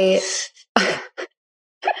I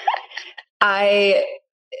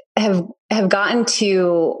have gotten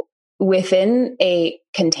to within a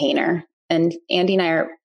container, and Andy and I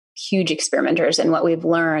are huge experimenters, and what we've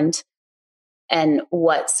learned and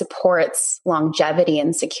what supports longevity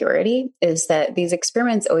and security is that these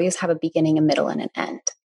experiments always have a beginning, a middle, and an end.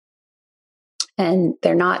 And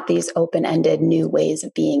they're not these open-ended new ways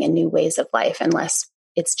of being and new ways of life, unless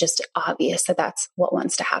it's just obvious that that's what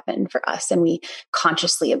wants to happen for us and we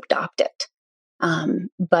consciously adopt it.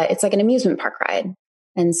 But it's like an amusement park ride.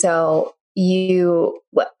 And so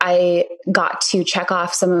I got to check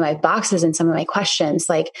off some of my boxes and some of my questions.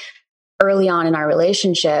 Like, early on in our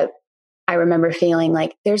relationship, I remember feeling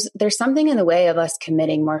like there's something in the way of us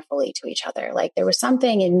committing more fully to each other. Like, there was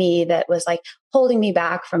something in me that was like holding me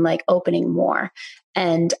back from like opening more.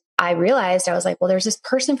 And I realized, I was like, well, there's this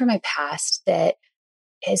person from my past that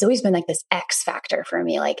has always been like this X factor for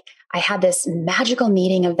me. Like, I had this magical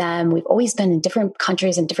meeting of them. We've always been in different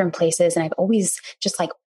countries and different places. And I've always just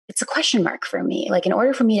like, it's a question mark for me. Like, in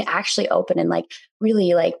order for me to actually open and like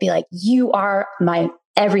really like be like, you are my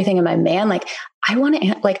everything in my man, like, I want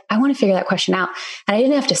to figure that question out. And I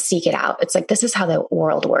didn't have to seek it out. It's like, this is how the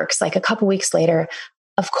world works. Like, a couple weeks later,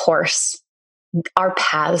 of course, our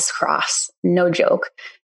paths cross, no joke.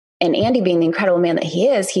 And Andy, being the incredible man that he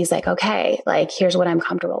is, he's like, okay, like, here's what I'm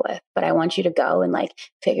comfortable with, but I want you to go and like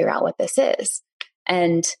figure out what this is.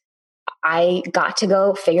 And I got to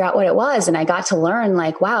go figure out what it was. And I got to learn,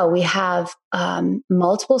 like, wow, we have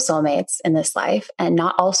multiple soulmates in this life, and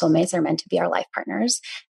not all soulmates are meant to be our life partners.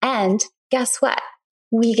 And guess what?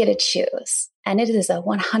 We get to choose. And it is a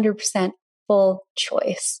 100% full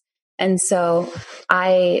choice. And so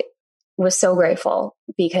I was so grateful,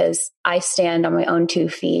 because I stand on my own 2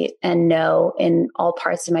 feet and know in all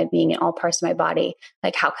parts of my being, in all parts of my body,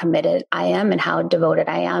 like how committed I am and how devoted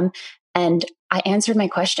I am. And I answered my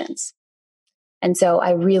questions. And so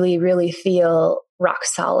I really, really feel rock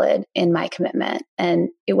solid in my commitment. And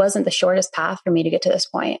it wasn't the shortest path for me to get to this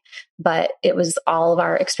point, but it was all of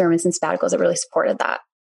our experiments and sabbaticals that really supported that.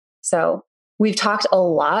 So we've talked a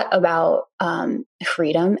lot about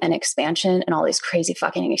freedom and expansion and all these crazy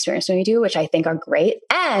fucking experiences we do, which I think are great.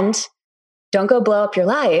 And don't go blow up your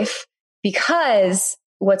life, because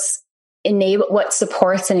what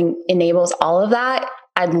supports and enables all of that,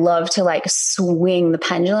 I'd love to like swing the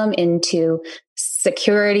pendulum into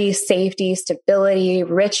security, safety, stability,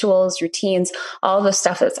 rituals, routines, all the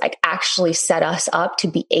stuff that's like actually set us up to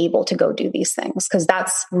be able to go do these things. Cause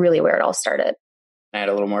that's really where it all started. Add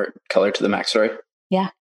a little more color to the Mac story. Yeah.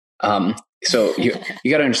 So you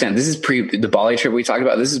got to understand, this is pre the Bali trip we talked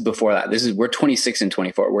about. This is before that. We're 26 and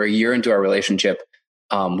 24. We're a year into our relationship.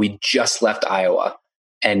 We just left Iowa,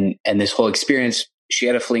 and this whole experience, she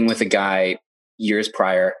had a fling with a guy years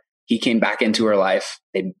prior. He came back into her life.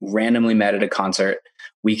 They randomly met at a concert.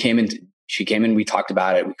 She came in, we talked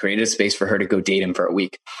about it. We created a space for her to go date him for a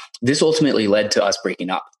week. This ultimately led to us breaking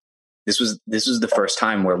up. This was the first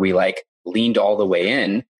time where we like leaned all the way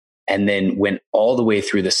in and then went all the way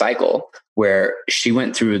through the cycle, where she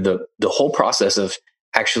went through the whole process of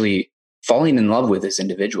actually falling in love with this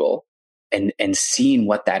individual and seeing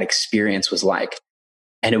what that experience was like.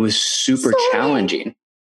 And it was super challenging.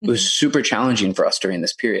 It was super challenging for us during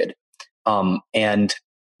this period. And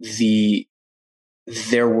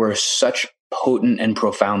there were such potent and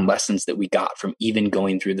profound lessons that we got from even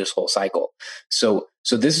going through this whole cycle. So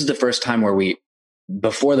this is the first time where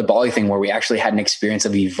before the Bali thing, where we actually had an experience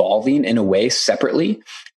of evolving in a way separately,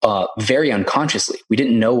 very unconsciously. We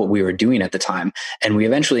didn't know what we were doing at the time. And we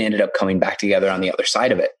eventually ended up coming back together on the other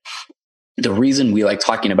side of it. The reason we like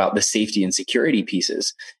talking about the safety and security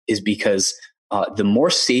pieces is because the more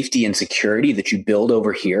safety and security that you build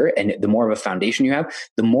over here, and the more of a foundation you have,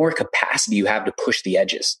 the more capacity you have to push the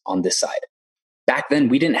edges on this side. Back then,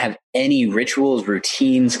 we didn't have any rituals,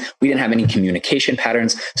 routines. We didn't have any communication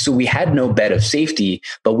patterns. So we had no bed of safety,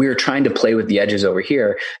 but we were trying to play with the edges over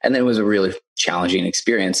here. And then it was a really challenging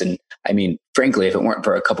experience. And I mean, frankly, if it weren't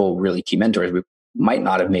for a couple really key mentors, we might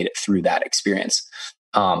not have made it through that experience.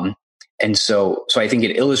 And so I think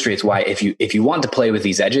it illustrates why if you want to play with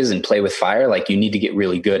these edges and play with fire, like you need to get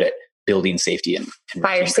really good at building safety and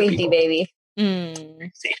fire safety, baby.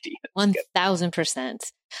 Safety.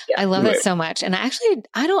 1000%. Yeah, I love it so much. And actually,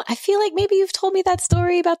 I feel like maybe you've told me that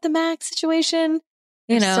story about the Mac situation.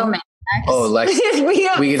 You know, so many Macs. Oh, Lex,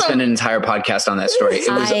 we could spend an entire podcast on that story.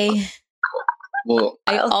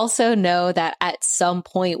 I also know that at some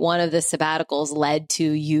point, one of the sabbaticals led to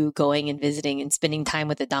you going and visiting and spending time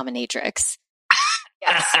with the dominatrix.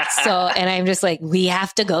 Yes. So, and I'm just like, we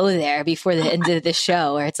have to go there before the end of the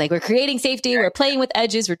show, where it's like, we're creating safety, we're playing with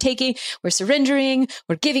edges, we're surrendering,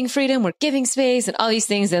 we're giving freedom, we're giving space and all these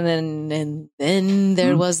things. And then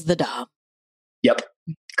there was the dom. Yep.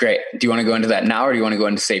 Great. Do you want to go into that now, or do you want to go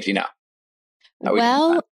into safety now?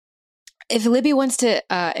 Well, if Libby wants to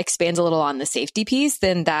expand a little on the safety piece,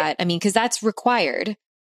 then because that's required.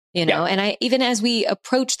 You know, and even as we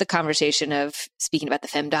approach the conversation of speaking about the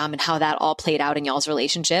femdom and how that all played out in y'all's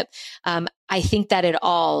relationship, I think that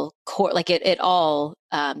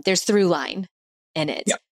there's through line in it.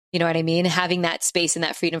 Yep. You know what I mean? Having that space and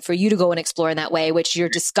that freedom for you to go and explore in that way, which you're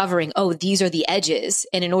discovering, oh, these are the edges.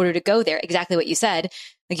 And in order to go there, exactly what you said,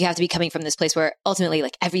 like you have to be coming from this place where ultimately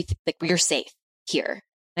like everything, like you're safe here.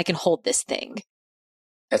 I can hold this thing.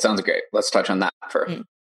 That sounds great. Let's touch on that first. We'll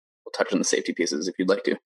touch on the safety pieces if you'd like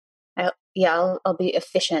to. I'll be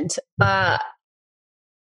efficient.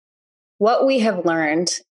 What we have learned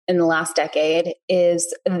in the last decade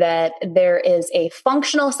is that there is a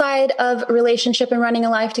functional side of relationship and running a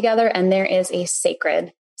life together, and there is a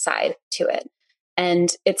sacred side to it.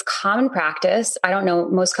 And it's common practice. I don't know,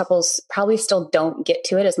 most couples probably still don't get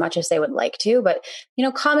to it as much as they would like to, but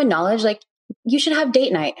common knowledge, like you should have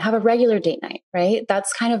date night, have a regular date night, right?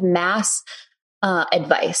 That's kind of mass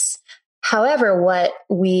advice. However, what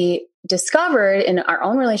we discovered in our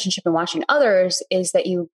own relationship and watching others is that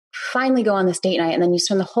you finally go on this date night and then you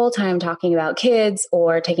spend the whole time talking about kids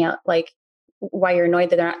or taking out, like, why you're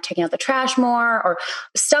annoyed that they're not taking out the trash more, or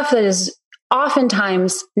stuff that is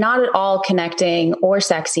oftentimes not at all connecting or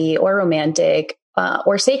sexy or romantic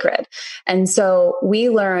or sacred. And so we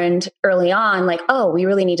learned early on, like, oh, we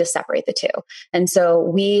really need to separate the two. And so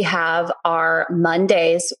we have our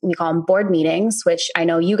Mondays, we call them board meetings, which I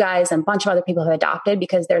know you guys and a bunch of other people have adopted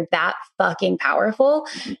because they're that fucking powerful,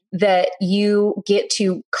 that you get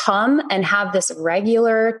to come and have this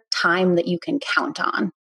regular time that you can count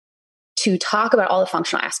on to talk about all the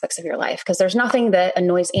functional aspects of your life. Because there's nothing that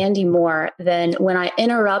annoys Andy more than when I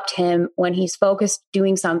interrupt him when he's focused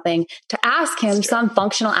doing something to ask him some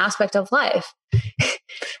functional aspect of life.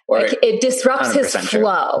 Like it disrupts his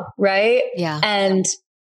flow, right? Yeah.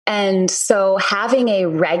 And so having a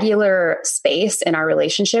regular space in our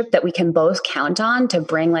relationship that we can both count on to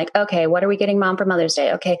bring, like, okay, what are we getting Mom for Mother's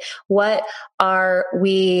Day? Okay, what are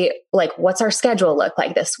we, like, what's our schedule look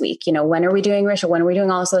like this week? When are we doing ritual? When are we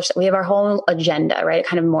doing all this other stuff? We have our whole agenda, right? It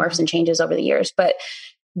kind of morphs and changes over the years. But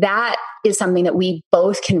that is something that we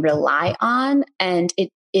both can rely on. And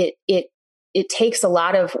it takes a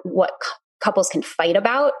lot of what couples can fight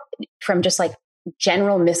about from just like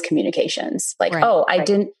general miscommunications. Like, I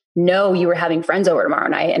didn't know you were having friends over tomorrow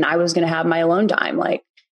night and I was going to have my alone time. Like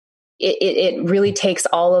it really takes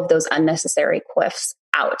all of those unnecessary quiffs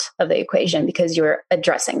out of the equation because you're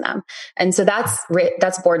addressing them. And so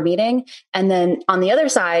that's board meeting. And then on the other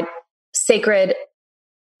side, sacred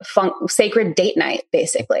date night,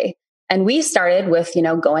 basically. And we started with,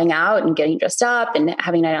 going out and getting dressed up and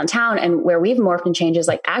having a night downtown. And where we've morphed and changed is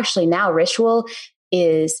like, actually now ritual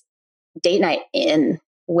is date night in,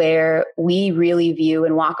 where we really view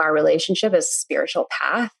and walk our relationship as a spiritual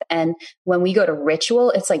path. And when we go to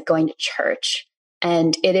ritual, it's like going to church.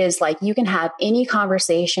 And it is like, you can have any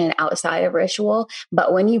conversation outside of ritual,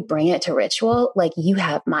 but when you bring it to ritual, like you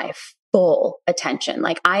have my full attention.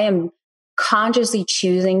 Like I am consciously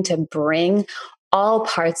choosing to bring all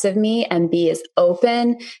parts of me and be as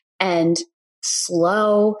open and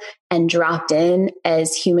slow and dropped in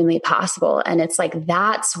as humanly possible. And it's like,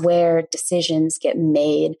 that's where decisions get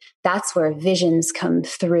made. That's where visions come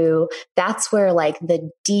through. That's where like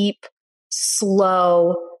the deep,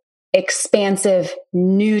 slow, expansive,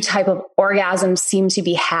 new type of orgasm seems to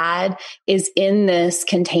be had is in this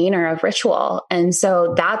container of ritual. And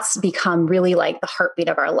so that's become really like the heartbeat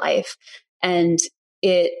of our life. And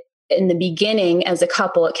in the beginning as a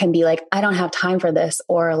couple, it can be like, I don't have time for this,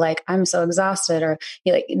 or like, I'm so exhausted, or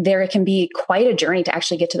like there can be quite a journey to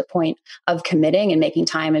actually get to the point of committing and making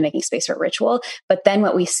time and making space for ritual. But then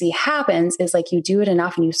what we see happens is like, you do it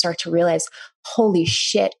enough and you start to realize, holy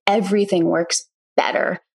shit, everything works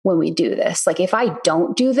better when we do this. Like if I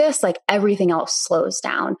don't do this, like everything else slows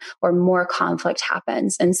down or more conflict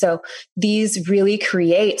happens. And so these really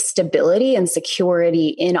create stability and security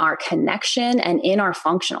in our connection and in our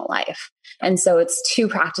functional life. And so it's two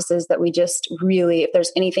practices that we just really, if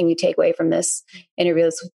there's anything you take away from this interview,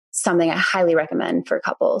 it's something I highly recommend for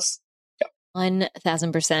couples.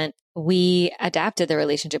 1000%. We adapted the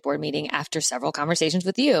relationship board meeting after several conversations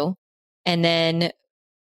with you and then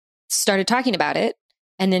started talking about it.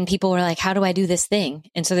 And then people were like, how do I do this thing?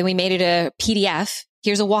 And so then we made it a PDF.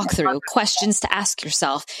 Here's a walkthrough, questions to ask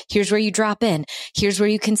yourself. Here's where you drop in. Here's where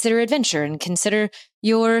you consider adventure and consider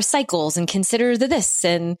your cycles and consider this.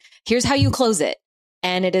 And here's how you close it.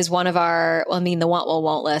 And it is one of our, the want, will,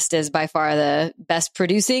 won't list is by far the best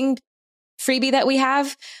producing freebie that we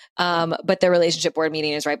have. But the relationship board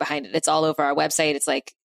meeting is right behind it. It's all over our website. It's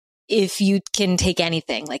like, if you can take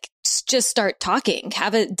anything, like just start talking,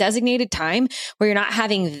 have a designated time where you're not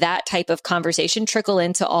having that type of conversation trickle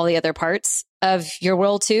into all the other parts of your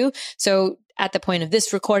world too. So at the point of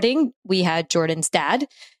this recording, we had Jordan's dad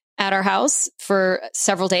at our house for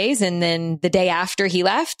several days. And then the day after he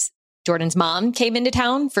left, Jordan's mom came into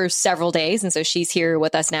town for several days. And so she's here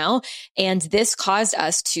with us now. And this caused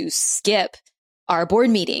us to skip our board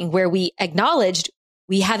meeting where we acknowledged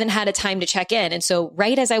we haven't had a time to check in. And so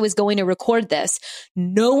right as I was going to record this,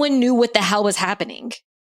 no one knew what the hell was happening.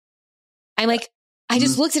 I'm like, I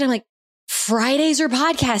just looked at him like, Fridays are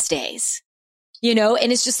podcast days,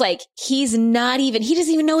 and it's just like, he doesn't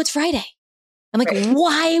even know it's Friday. I'm like,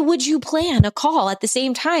 why would you plan a call at the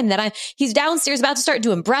same time that he's downstairs about to start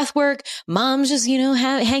doing breath work. Mom's just,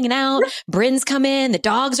 hanging out. Bryn's come in. The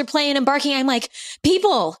dogs are playing and barking. I'm like,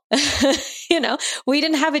 people, we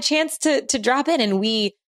didn't have a chance to drop in, and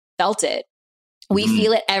we felt it. We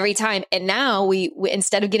feel it every time. And now we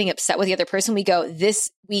instead of getting upset with the other person, we go,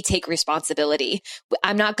 we take responsibility.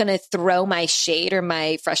 I'm not going to throw my shade or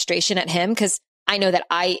my frustration at him because I know that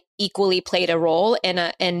I equally played a role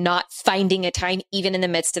in not finding a time, even in the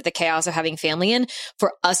midst of the chaos of having family in,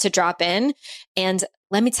 for us to drop in. And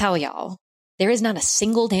let me tell y'all, there is not a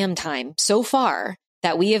single damn time so far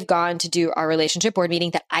that we have gone to do our relationship board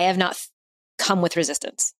meeting that I have not come with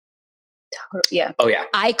resistance. Yeah. Oh yeah.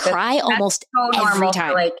 I cry almost so every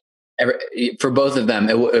time. For both of them,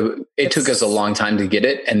 it took us a long time to get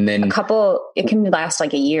it. And then it can last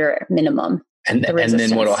like a year minimum. And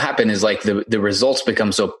then what will happen is like the results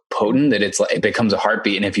become so potent that it becomes a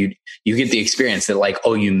heartbeat. And if you get the experience that like,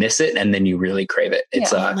 oh, you miss it and then you really crave it.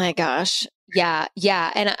 It's oh my gosh. Yeah.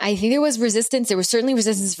 Yeah. And I think there was resistance. There was certainly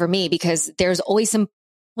resistance for me because there's always some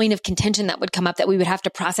point of contention that would come up that we would have to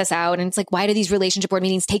process out. And it's like, why do these relationship board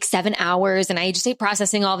meetings take 7 hours? And I just hate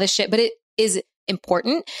processing all this shit, but it is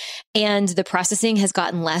important. And the processing has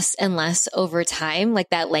gotten less and less over time, like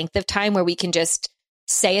that length of time where we can just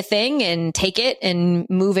say a thing and take it and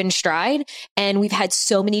move in stride. And we've had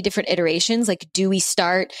so many different iterations. Like, do we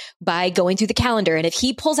start by going through the calendar? And if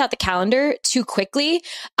he pulls out the calendar too quickly,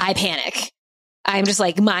 I panic. I'm just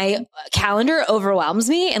like, my calendar overwhelms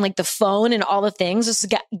me, and like the phone and all the things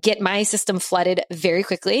just get my system flooded very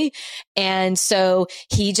quickly. And so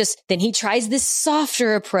then he tries this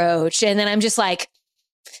softer approach. And then I'm just like,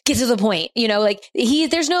 get to the point, like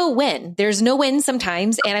there's no win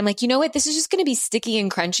sometimes. And I'm like, you know what? This is just going to be sticky and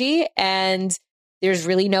crunchy, and there's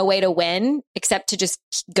really no way to win except to just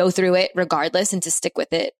go through it regardless and to stick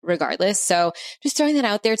with it regardless. So just throwing that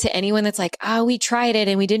out there to anyone that's like, oh, we tried it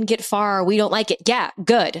and we didn't get far, or we don't like it. Yeah,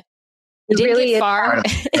 good. You didn't get far.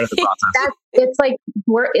 It's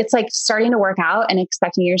like starting to work out and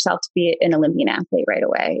expecting yourself to be an Olympian athlete right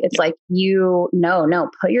away. It's like,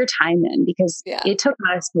 put your time in, because it took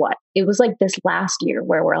us it was like this last year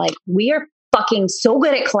where we're like, we are fucking so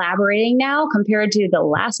good at collaborating now compared to the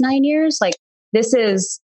last 9 years. Like, this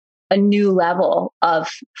is a new level of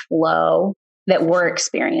flow that we're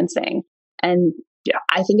experiencing. And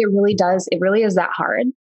I think it really is that hard.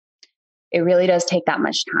 It really does take that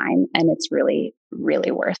much time, and it's really,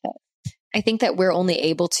 really worth it. I think that we're only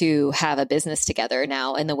able to have a business together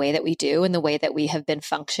now in the way that we do, and the way that we have been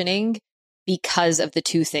functioning, because of the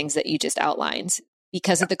two things that you just outlined,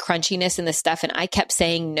 because of the crunchiness and the stuff. And I kept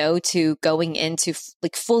saying no to going into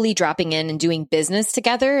like fully dropping in and doing business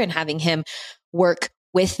together and having him work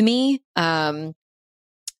with me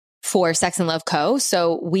for Sex and Love Co.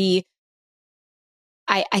 So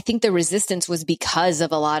I think the resistance was because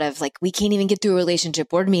of a lot of like, we can't even get through a relationship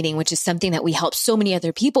board meeting, which is something that we help so many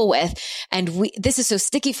other people with. And this is so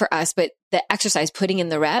sticky for us, but the exercise, putting in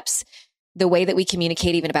the reps, the way that we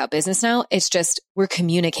communicate even about business now, it's just, we're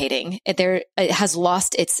communicating. It has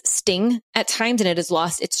lost its sting at times, and it has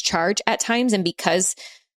lost its charge at times. And because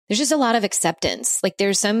there's just a lot of acceptance, like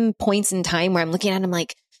there's some points in time where I'm looking at it, I'm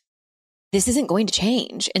like, this isn't going to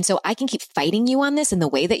change. And so I can keep fighting you on this in the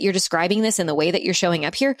way that you're describing this and the way that you're showing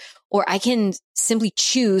up here, or I can simply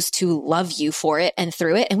choose to love you for it and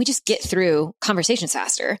through it. And we just get through conversations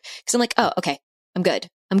faster. Cause I'm like, oh, okay, I'm good.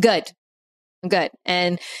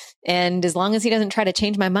 And as long as he doesn't try to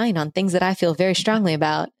change my mind on things that I feel very strongly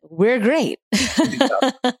about, we're great.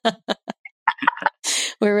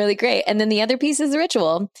 We're really great. And then the other piece is the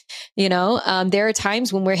ritual. There are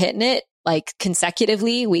times when we're hitting it like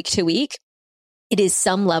consecutively week to week. It is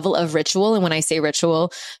some level of ritual. And when I say ritual,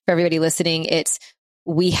 for everybody listening, it's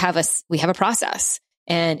we have a process,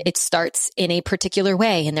 and it starts in a particular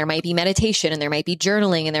way. And there might be meditation, and there might be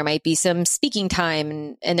journaling, and there might be some speaking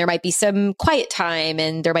time, and there might be some quiet time,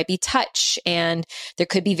 and there might be touch, and there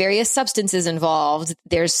could be various substances involved.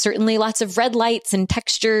 There's certainly lots of red lights and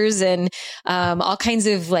textures and all kinds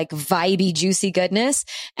of like vibey, juicy goodness.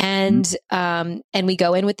 And we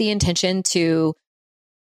go in with the intention to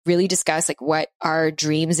really discuss like what our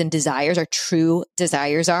dreams and desires, our true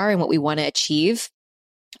desires are, and what we want to achieve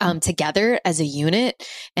together as a unit,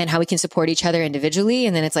 and how we can support each other individually.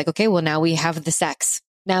 And then it's like, okay, well, now we have the sex.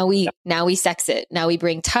 Now we sex it. Now we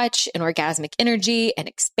bring touch and orgasmic energy and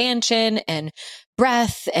expansion and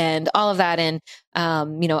breath and all of that. And,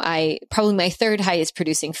 I probably my third highest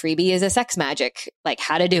producing freebie is a sex magic, like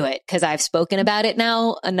how to do it. Cause I've spoken about it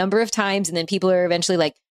now a number of times. And then people are eventually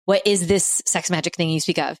like, what is this sex magic thing you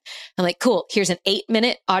speak of? I'm like, cool. Here's an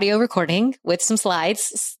 8-minute audio recording with some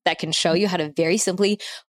slides that can show you how to very simply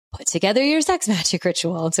put together your sex magic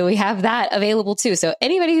ritual. So we have that available too. So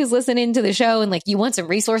anybody who's listening to the show and like you want some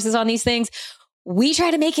resources on these things, we try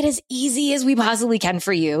to make it as easy as we possibly can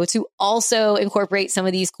for you to also incorporate some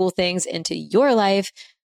of these cool things into your life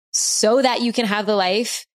so that you can have the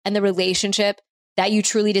life and the relationship that you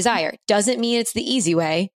truly desire. Doesn't mean it's the easy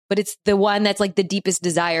way, but it's the one that's like the deepest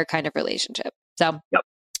desire kind of relationship. So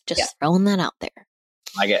throwing that out there.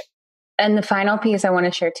 I get. And the final piece I want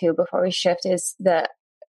to share too, before we shift, is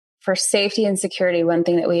for safety and security, one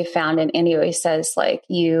thing that we've found, and Andy always says, like,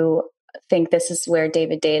 you think this is where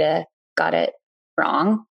David Deida got it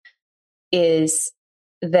wrong, is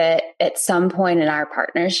that at some point in our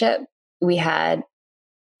partnership, we had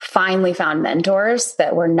finally found mentors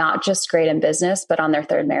that were not just great in business, but on their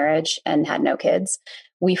third marriage and had no kids.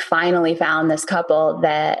 We finally found this couple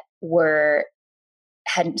that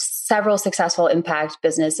had several successful impact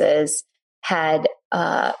businesses, had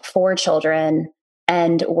 4 children,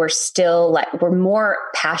 and were we're more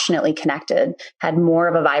passionately connected, had more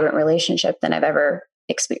of a vibrant relationship than I've ever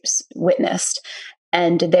witnessed.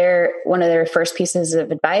 And one of their first pieces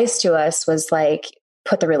of advice to us was like,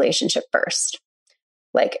 put the relationship first.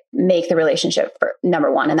 Like, make the relationship for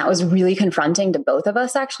number one. And that was really confronting to both of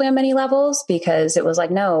us actually on many levels, because it was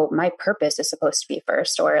like, no, my purpose is supposed to be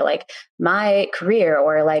first, or like my career,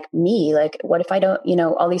 or like me, like, what if I don't,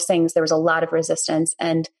 all these things. There was a lot of resistance.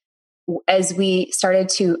 And as we started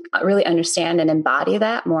to really understand and embody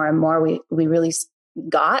that more and more, we really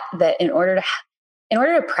got that in order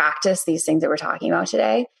to practice these things that we're talking about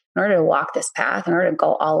today, in order to walk this path, in order to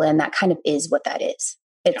go all in, that kind of is what that is.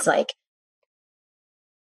 It's like,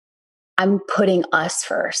 I'm putting us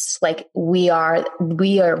first. Like we are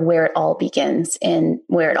where it all begins and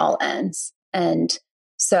where it all ends. And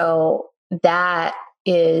so that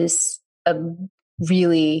is a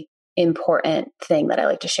really important thing that I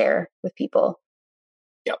like to share with people.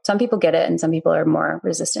 Yep. Some people get it and some people are more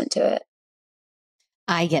resistant to it.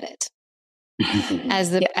 I get it.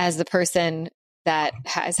 As the person that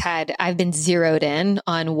I've been zeroed in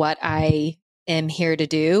on what I am here to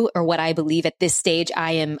do, or what I believe at this stage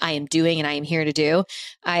I am doing and I am here to do.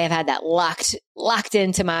 I have had that locked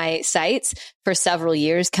into my sights for several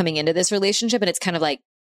years coming into this relationship. And it's kind of like,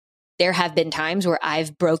 there have been times where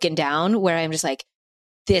I've broken down, where I'm just like,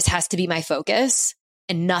 this has to be my focus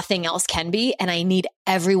and nothing else can be. And I need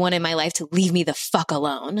everyone in my life to leave me the fuck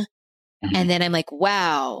alone. Mm-hmm. And then I'm like,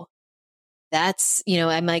 wow, that's,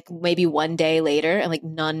 I'm like, maybe one day later, I'm like,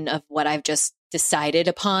 none of what I've just decided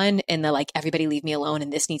upon and the like, everybody leave me alone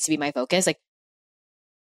and this needs to be my focus. Like,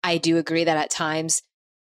 I do agree that at times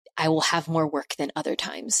I will have more work than other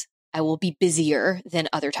times. I will be busier than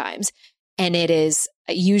other times. And it is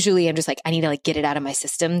usually I'm just like, I need to like get it out of my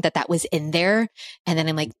system that was in there. And then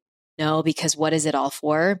I'm like, no, because what is it all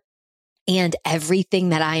for? And everything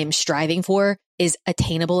that I am striving for is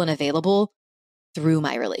attainable and available through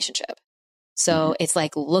my relationship. So It's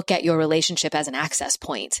like, look at your relationship as an access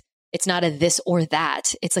point. It's not a this or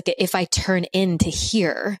that. It's like if I turn into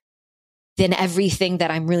here, then everything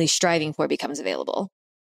that I'm really striving for becomes available.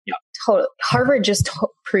 Yeah, totally. Harvard just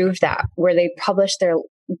proved that, where they published their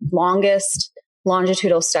longest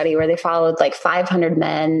longitudinal study where they followed like 500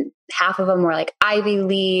 men. Half of them were like Ivy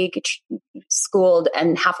League schooled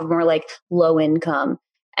and half of them were like low income.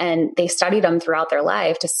 And they studied them throughout their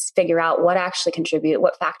life to figure out what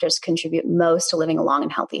factors contribute most to living a long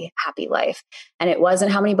and healthy, happy life. And it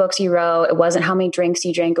wasn't how many books you wrote. It wasn't how many drinks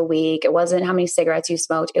you drank a week. It wasn't how many cigarettes you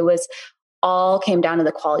smoked. It was all came down to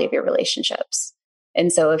the quality of your relationships. And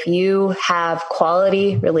so if you have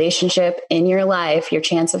quality relationship in your life, your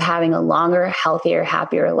chance of having a longer, healthier,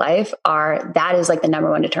 happier life that is like the number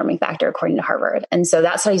one determining factor according to Harvard. And so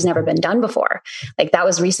that study's never been done before. Like that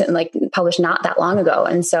was recent, like published not that long ago.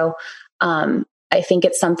 And so I think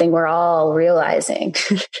it's something we're all realizing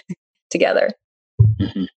together.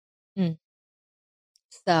 Mm-hmm. Mm.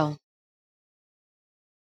 So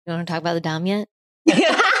you want to talk about the Dom yet?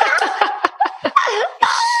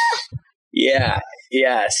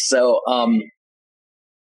 Yeah. So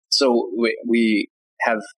we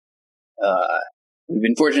have, we've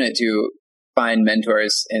been fortunate to find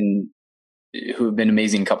mentors who have been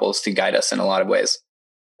amazing couples to guide us in a lot of ways.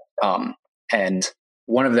 And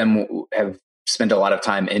one of them have spent a lot of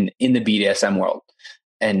time in the BDSM world.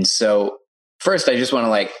 And so first I just want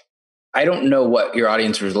to I don't know what your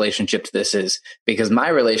audience relationship to this is, because my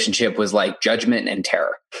relationship was like judgment and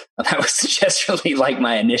terror. That was just really like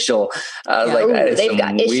my initial,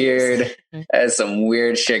 that is some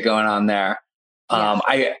weird shit going on there. Yeah.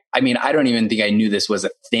 I mean, I don't even think I knew this was a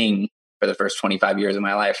thing for the first 25 years of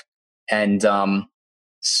my life. And,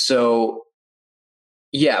 so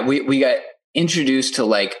yeah, we got introduced to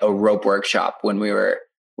like a rope workshop when we were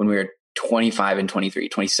 25 and 23,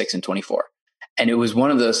 26 and 24. And it was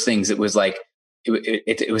one of those things that was like,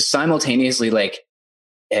 it was simultaneously like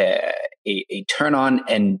a turn on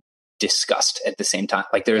and disgust at the same time.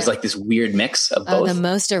 Like there was like this weird mix of both. The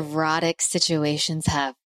most erotic situations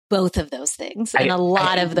have both of those things and a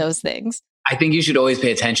lot of those things. I think you should always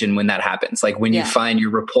pay attention when that happens. Like when you find you're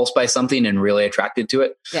repulsed by something and really attracted to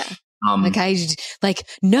it. Yeah.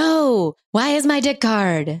 No, why is my dick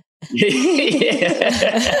hard?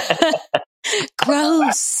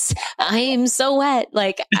 Gross. I'm so wet.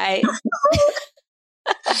 This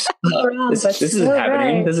isn't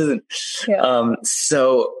happening. Right. This isn't. Yeah.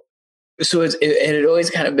 So it had always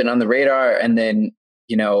kind of been on the radar, and then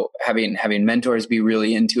having mentors be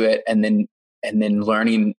really into it, and then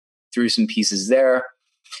learning through some pieces there.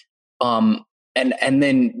 And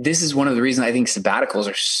then this is one of the reasons I think sabbaticals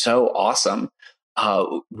are so awesome.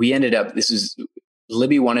 We ended up.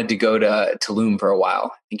 Libby wanted to go to Tulum for a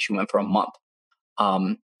while. I think she went for a month.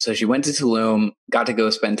 So she went to Tulum, got to go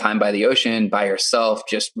spend time by the ocean by herself,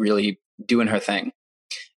 just really doing her thing.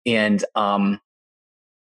 And I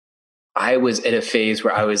was at a phase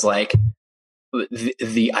where I was like,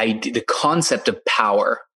 the concept of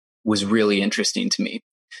power was really interesting to me.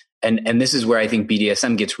 And this is where I think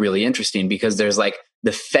BDSM gets really interesting, because there's like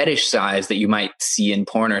the fetish size that you might see in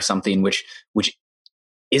porn or something, which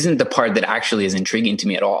isn't the part that actually is intriguing to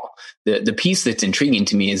me at all. The piece that's intriguing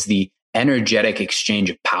to me is the energetic exchange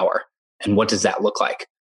of power. And what does that look like?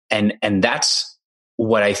 And that's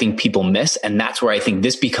what I think people miss. And that's where I think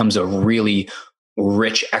this becomes a really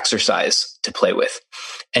rich exercise to play with.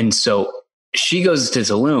 And so she goes to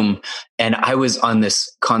Tulum, and I was on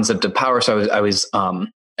this concept of power. So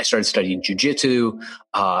I started studying jujitsu,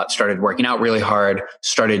 started working out really hard,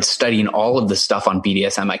 started studying all of the stuff on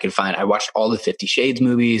BDSM I could find. I watched all the 50 Shades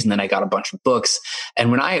movies, and then I got a bunch of books.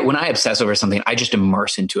 And when I obsess over something, I just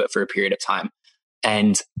immerse into it for a period of time.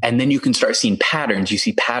 And then you can start seeing patterns. You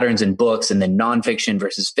see patterns in books, and then nonfiction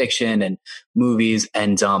versus fiction and movies.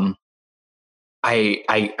 And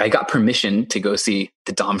I got permission to go see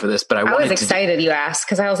the Dom for this, but I was excited you asked,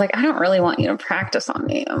 because I was like, I don't really want you to practice on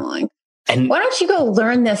me. I'm like, why don't you go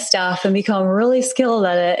learn this stuff and become really skilled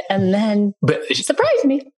at it, and then surprise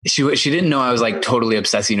me? She didn't know I was like totally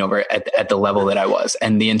obsessing over it at the level that I was.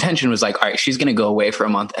 And the intention was like, all right, she's going to go away for a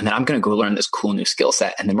month, and then I'm going to go learn this cool new skill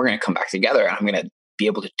set, and then we're going to come back together, and I'm going to be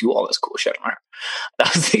able to do all this cool shit on her.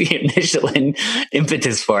 That was the initial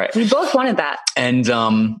impetus for it. We both wanted that. And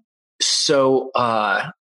so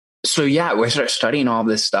yeah, we started studying all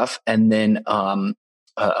this stuff, and then a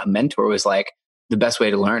mentor was like, the best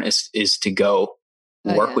way to learn is to go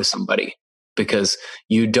work with somebody, because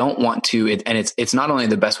you don't want to, and it's not only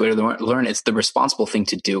the best way to learn, it's the responsible thing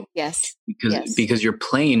to do. Yes. Because you're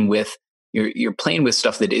playing with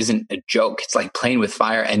stuff that isn't a joke. It's like playing with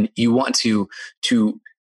fire, and you want to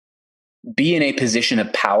be in a position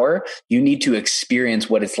of power. You need to experience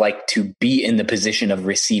what it's like to be in the position of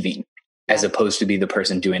receiving, as opposed to be the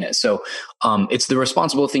person doing it. So it's the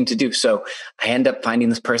responsible thing to do. So I end up finding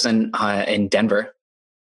this person in Denver,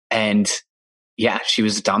 and yeah, she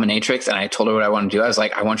was a dominatrix, and I told her what I want to do. I was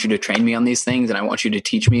like, I want you to train me on these things, and I want you to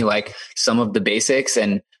teach me like some of the basics.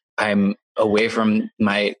 And I'm away from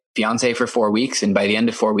my fiance for 4 weeks. And by the end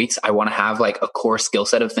of 4 weeks, I want to have like a core skill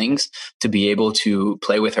set of things to be able to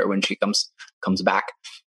play with her when she comes back.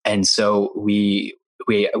 And so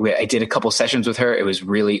I did a couple sessions with her. It was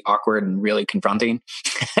really awkward and really confronting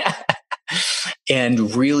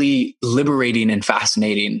and really liberating and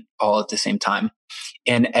fascinating all at the same time.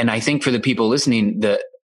 And I think for the people listening, the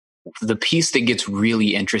piece that gets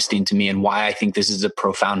really interesting to me, and why I think this is a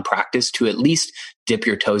profound practice to at least dip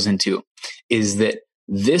your toes into, is that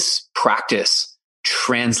this practice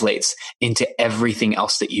translates into everything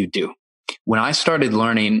else that you do. When I started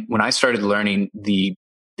learning the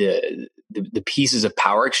pieces of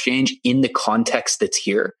power exchange in the context that's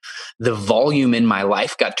here, the volume in my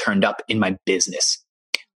life got turned up in my business.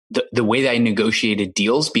 The way that I negotiated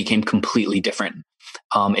deals became completely different.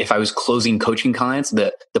 If I was closing coaching clients,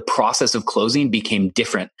 the process of closing became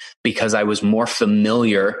different because I was more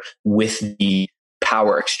familiar with the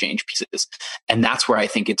power exchange pieces. And that's where I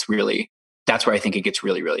think it gets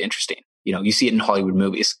really, really interesting. You know, you see it in Hollywood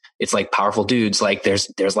movies. It's like powerful dudes. Like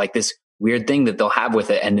there's like this weird thing that they'll have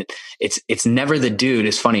with it. And it's never the dude.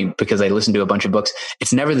 It's funny because I listened to a bunch of books.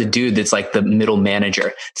 It's never the dude that's like the middle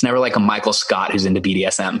manager. It's never like a Michael Scott who's into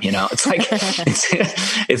BDSM, you know, it's like,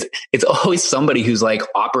 it's always somebody who's like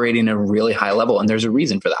operating at a really high level. And there's a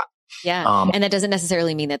reason for that. Yeah. And that doesn't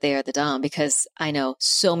necessarily mean that they are the dom, because I know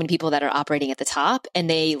so many people that are operating at the top, and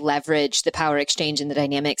they leverage the power exchange and the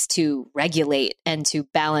dynamics to regulate and to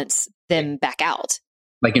balance them back out.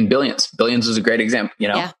 Like in Billions is a great example. You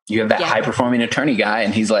know, you have that high performing attorney guy,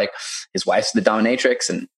 and he's like, his wife's the dominatrix.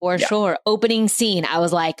 And for sure. Opening scene, I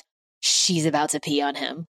was like, she's about to pee on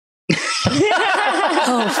him.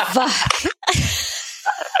 Oh, fuck.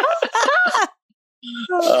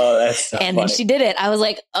 Oh, that's so and funny. Then she did it. I was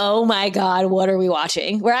like, oh my God, what are we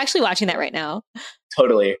watching? We're actually watching that right now.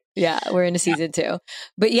 Totally. Yeah, we're into season 2.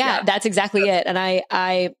 But yeah, that's exactly it.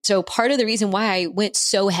 And so part of the reason why I went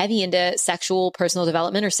so heavy into sexual personal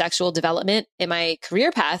development or sexual development in my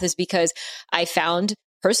career path is because I found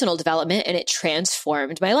personal development and it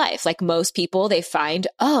transformed my life. Like most people, they find,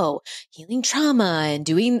 healing trauma and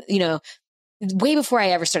doing, way before I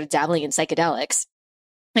ever started dabbling in psychedelics.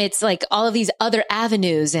 It's like all of these other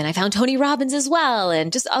avenues. And I found Tony Robbins as well,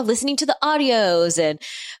 and just listening to the audios.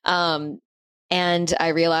 And I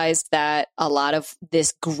realized that a lot of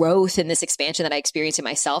this growth and this expansion that I experienced in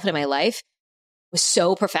myself and in my life was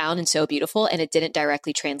so profound and so beautiful. And it didn't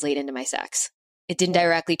directly translate into my sex. It didn't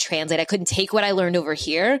directly translate. I couldn't take what I learned over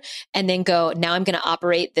here and then go, now I'm going to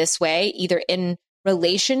operate this way, either in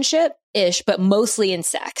relationship-ish, but mostly in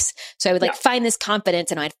sex. So I would find this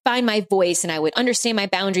confidence, and I'd find my voice, and I would understand my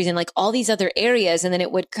boundaries and like all these other areas. And then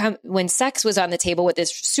it would come when sex was on the table with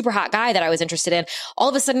this super hot guy that I was interested in. All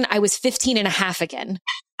of a sudden I was 15 and a half again.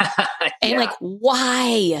 And like,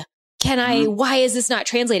 why? why is this not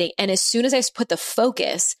translating? And as soon as I put the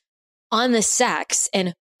focus on the sex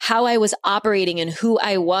and how I was operating and who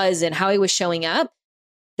I was and how I was showing up,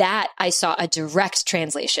 that I saw a direct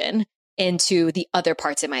translation into the other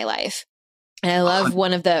parts of my life. And I love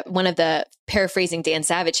one of the paraphrasing Dan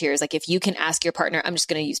Savage here is like, if you can ask your partner, I'm just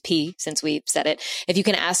going to use pee since we said it. If you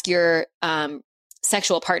can ask your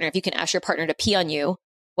sexual partner, if you can ask your partner to pee on you,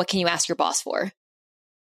 what can you ask your boss for?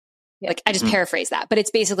 Yep. Like I just paraphrase that, but it's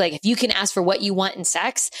basically like, if you can ask for what you want in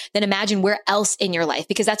sex, then imagine where else in your life,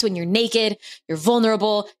 because that's when you're naked, you're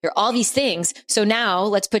vulnerable, you're all these things. So now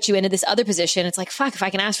let's put you into this other position. It's like, fuck, if I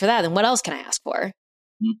can ask for that, then what else can I ask for?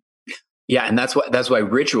 Yeah. And that's why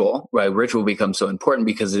ritual becomes so important,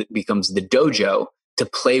 because it becomes the dojo to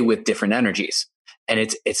play with different energies. And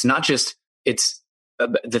it's not just,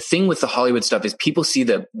 the thing with the Hollywood stuff is people see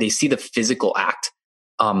the physical act.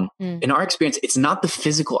 In our experience, it's not the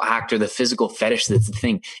physical act or the physical fetish that's the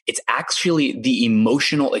thing. It's actually the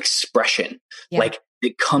emotional expression, like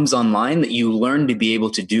that comes online that you learn to be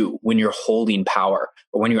able to do when you're holding power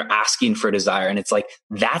or when you're asking for desire. And it's like,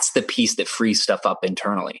 that's the piece that frees stuff up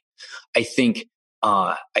internally. I think,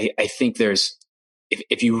 I think there's,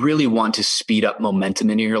 if you really want to speed up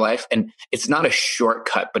momentum in your life, and it's not a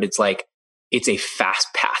shortcut, but it's like, it's a fast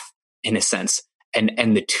path in a sense.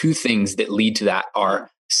 And the two things that lead to that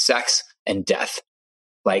are sex and death,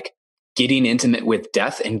 like getting intimate with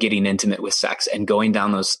death and getting intimate with sex and going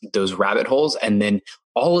down those rabbit holes. And then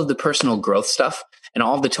all of the personal growth stuff and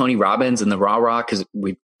all of the Tony Robbins and the rah-rah, because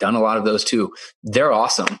we've done a lot of those too. They're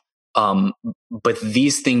awesome. But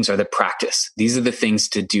these things are the practice. These are the things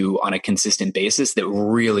to do on a consistent basis that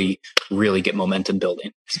really, really get momentum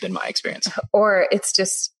building. It's been my experience. Or it's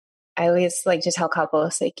just, I always like to tell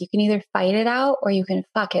couples, like, you can either fight it out or you can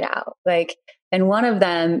fuck it out. Like, and one of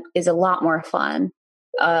them is a lot more fun.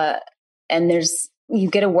 And you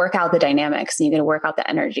get to work out the dynamics and you get to work out the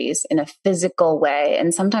energies in a physical way.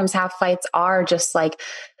 And sometimes half fights are just like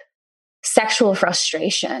sexual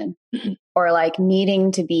frustration or like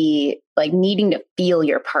needing to feel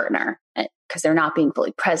your partner because they're not being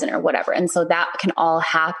fully present or whatever. And so that can all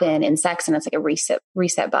happen in sex, and it's like a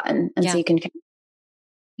reset button. And so you can,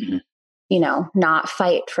 not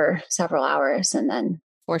fight for several hours and then.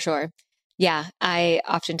 For sure. Yeah. I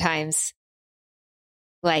oftentimes,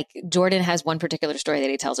 like, Jordan has one particular story that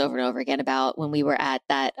he tells over and over again about when we were at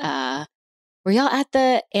that, were y'all at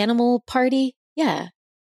the animal party? Yeah.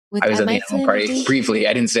 I was at the animal party briefly.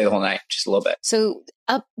 I didn't stay the whole night, just a little bit. So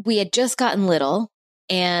we had just gotten little,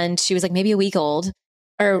 and she was like maybe a week old,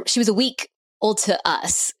 or she was a week old to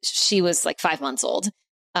us. She was like 5 months old.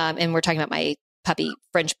 And we're talking about my puppy,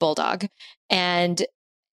 French bulldog. And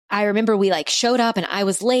I remember we like showed up and I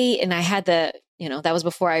was late, and I had that was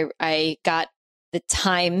before I got the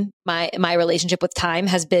time. My relationship with time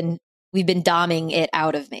we've been doming it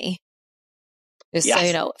out of me. Just so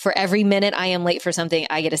you know, for every minute I am late for something,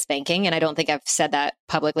 I get a spanking. And I don't think I've said that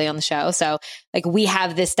publicly on the show. So like, we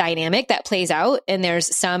have this dynamic that plays out, and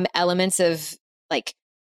there's some elements of like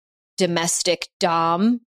domestic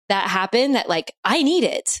dom that happen that like, I need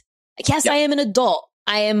it. Yes, I am an adult.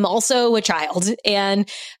 I am also a child, and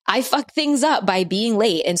I fuck things up by being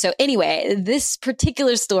late. And so anyway, this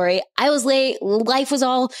particular story, I was late. Life was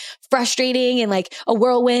all frustrating and like a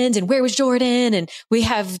whirlwind, and where was Jordan? And we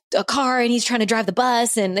have a car and he's trying to drive the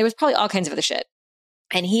bus, and there was probably all kinds of other shit.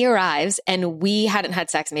 And he arrives, and we hadn't had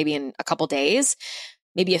sex maybe in a couple days,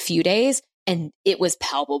 maybe a few days. And it was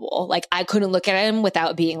palpable. Like, I couldn't look at him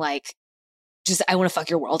without being like, I want to fuck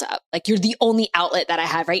your world up. Like, you're the only outlet that I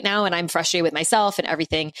have right now. And I'm frustrated with myself and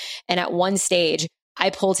everything. And at one stage,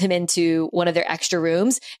 I pulled him into one of their extra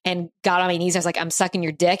rooms and got on my knees. I was like, I'm sucking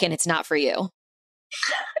your dick, and it's not for you.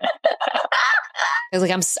 I was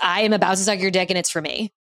like, I am about to suck your dick, and it's for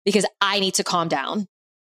me because I need to calm down.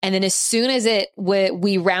 And then as soon as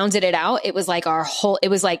we rounded it out, it was like it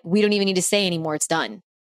was like, we don't even need to say anymore. It's done.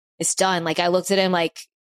 It's done. Like, I looked at him like,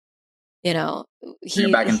 you're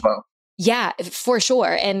back in flow. Yeah, for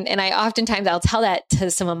sure. And oftentimes I'll tell that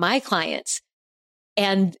to some of my clients,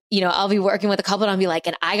 and, I'll be working with a couple and I'll be like,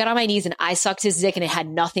 and I got on my knees and I sucked his dick, and it had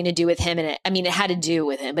nothing to do with him. And it had to do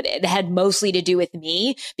with him, but it had mostly to do with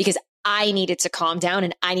me because I needed to calm down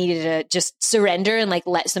and I needed to just surrender and like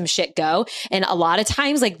let some shit go. And a lot of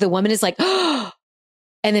times like the woman is like, oh,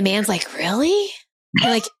 and the man's like, really?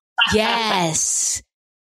 I'm like, yes.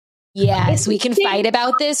 Yes, we can fight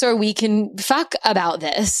about this, or we can fuck about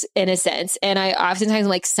this in a sense. And I oftentimes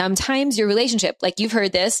like, sometimes your relationship, like, you've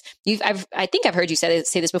heard this, I think I've heard you say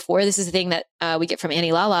this before. This is the thing that we get from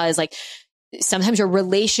Annie Lala is like, sometimes your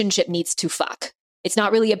relationship needs to fuck. It's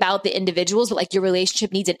not really about the individuals, but like your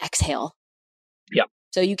relationship needs an exhale. Yep.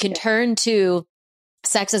 So you can turn to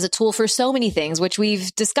sex as a tool for so many things, which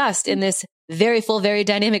we've discussed in this very full, very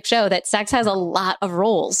dynamic show, that sex has a lot of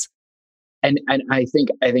roles. And I think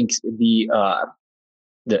the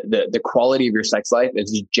quality of your sex life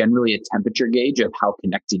is generally a temperature gauge of how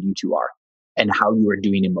connected you two are and how you are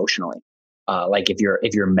doing emotionally. Like if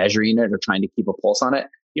you're measuring it or trying to keep a pulse on it,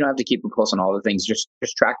 you don't have to keep a pulse on all the things. Just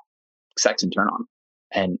track sex and turn on,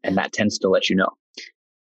 and that tends to let you know.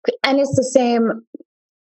 And it's the same.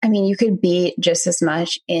 I mean, you could be just as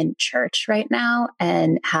much in church right now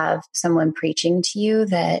and have someone preaching to you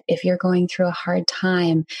that if you're going through a hard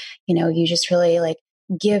time, you just really like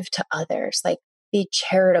give to others, like be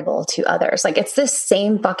charitable to others. Like it's the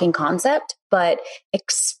same fucking concept, but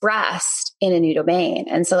expressed in a new domain.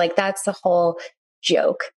 And so like, that's the whole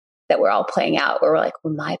joke that we're all playing out, where we're like,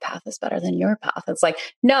 well, my path is better than your path. It's like,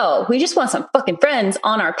 no, we just want some fucking friends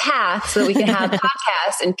on our path so that we can have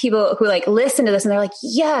podcasts and people who like listen to this and they're like,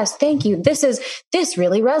 yes, thank you. This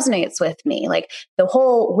really resonates with me. Like the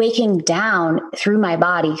whole waking down through my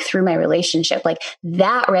body, through my relationship, like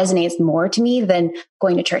that resonates more to me than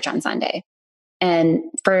going to church on Sunday. And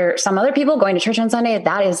for some other people, going to church on Sunday,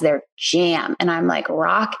 that is their jam. And I'm like,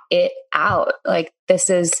 rock it out. Like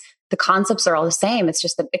the concepts are all the same. It's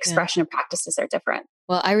just the expression of practices are different.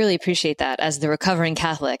 Well, I really appreciate that. As the recovering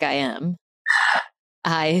Catholic I am,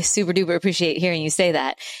 I super duper appreciate hearing you say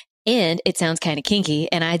that. And it sounds kind of kinky,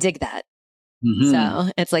 and I dig that. Mm-hmm.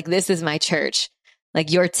 So it's like, this is my church. Like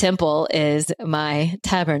your temple is my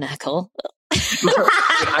tabernacle.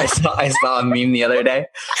 I saw a meme the other day,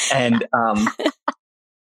 and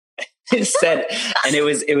it said, and it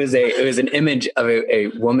was an image of a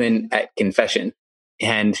woman at confession,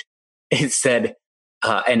 and it said,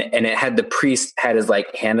 and it had the priest had his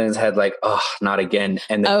like hand on his head, like, oh, not again.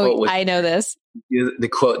 And the quote was, I know this. The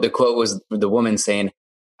quote was the woman saying,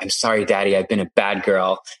 "I'm sorry, Daddy, I've been a bad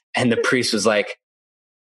girl," and the priest was like,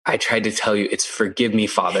 "I tried to tell you, it's forgive me,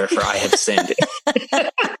 Father, for I have sinned."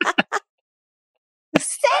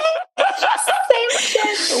 Same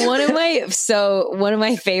shit. One of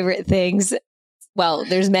my favorite things. Well,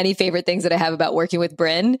 there's many favorite things that I have about working with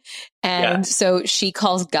Bryn. And so she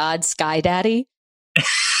calls God Sky Daddy.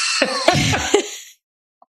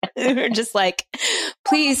 We're just like,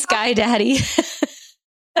 please, Sky Daddy.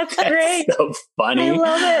 That's great. So funny. I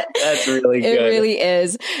love it. That's really good. It really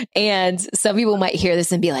is. And some people might hear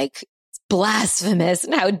this and be like, blasphemous,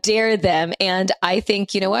 and how dare them. And I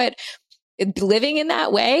think, you know what? Living in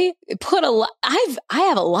that way, I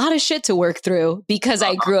have a lot of shit to work through because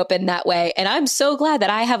I grew up in that way. And I'm so glad that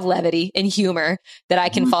I have levity and humor that I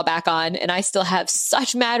can fall back on. And I still have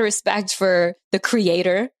such mad respect for the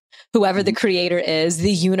creator, whoever the creator is,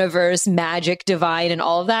 the universe, magic, divine, and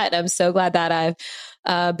all of that. And I'm so glad that I've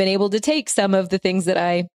been able to take some of the things that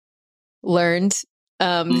I learned,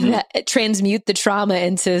 that transmute the trauma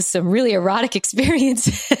into some really erotic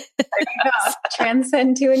experiences.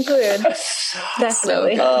 Transcend to include.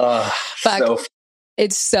 Definitely. I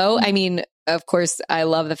mean, of course, I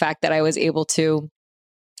love the fact that I was able to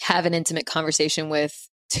have an intimate conversation with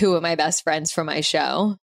two of my best friends for my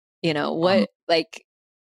show. You know, like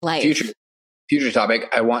life. Future topic.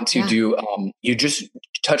 I want to do, you just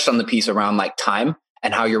touched on the piece around like time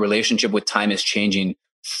and how your relationship with time is changing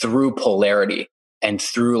through polarity and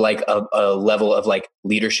through like a level of like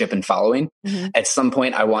leadership and following. Mm-hmm. At some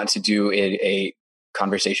point, I want to do a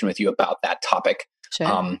conversation with you about that topic.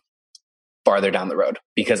 Sure. Farther down the road,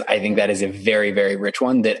 because I think that is a very, very rich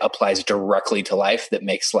one that applies directly to life, that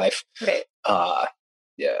makes life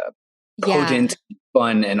potent,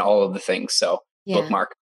 fun, and all of the things. So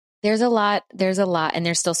bookmark. There's a lot, and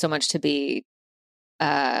there's still so much to be,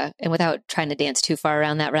 and without trying to dance too far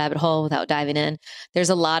around that rabbit hole, without diving in,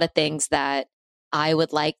 there's a lot of things that I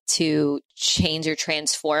would like to change or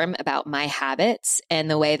transform about my habits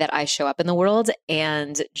and the way that I show up in the world.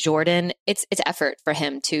 And Jordan, it's effort for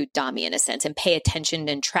him to dom me in a sense and pay attention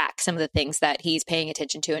and track some of the things that he's paying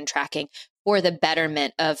attention to and tracking for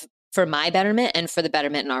my betterment and for the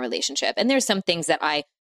betterment in our relationship. And there's some things that I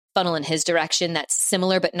funnel in his direction that's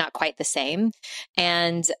similar, but not quite the same.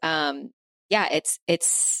 And,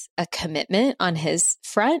 it's a commitment on his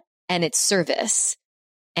front, and it's service.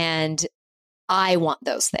 And I want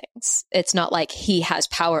those things. It's not like he has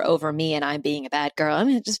power over me and I'm being a bad girl. I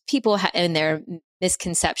mean, just people and their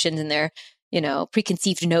misconceptions and their,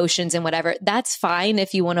 preconceived notions and whatever. That's fine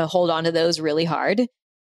if you want to hold on to those really hard.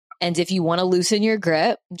 And if you want to loosen your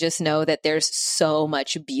grip, just know that there's so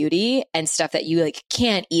much beauty and stuff that you like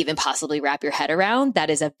can't even possibly wrap your head around that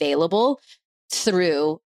is available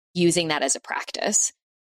through using that as a practice.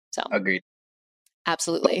 So agreed.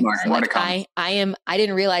 Absolutely. More to come. I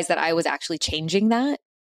didn't realize that I was actually changing that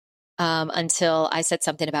until I said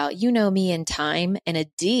something about, me in time. And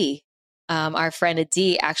Adi, our friend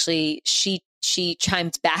Adi, actually, she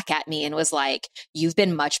chimed back at me and was like, you've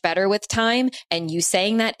been much better with time, and you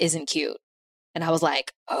saying that isn't cute. And I was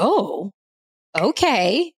like, oh,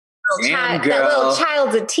 okay. That little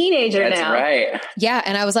child's a teenager That's now. Right. Yeah.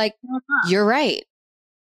 And I was like, you're right.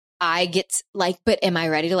 I get but am I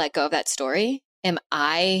ready to let go of that story? Am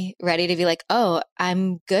I ready to be like, oh,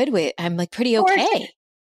 I'm like pretty okay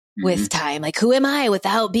with time. Like, who am I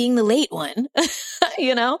without being the late one?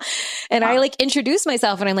 And I like introduce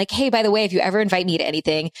myself and I'm like, hey, by the way, if you ever invite me to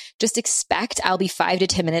anything, just expect I'll be 5 to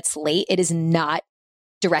 10 minutes late. It is not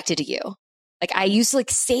directed to you. Like I used to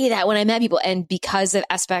like say that when I met people, and because of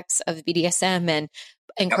aspects of BDSM and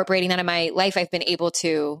incorporating that in my life, I've been able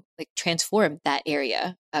to like transform that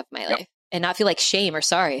area of my life and not feel like shame or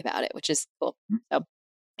sorry about it, which is cool. So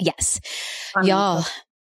yes, y'all.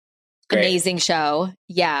 Great. Amazing show.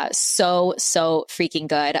 Yeah. So freaking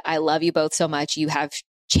good. I love you both so much. You have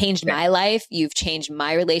changed my life. You've changed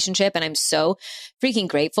my relationship. And I'm so freaking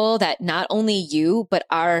grateful that not only you, but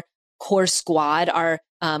our core squad, our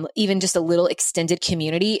even just a little extended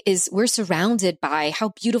community we're surrounded by, how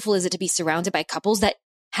beautiful is it to be surrounded by couples that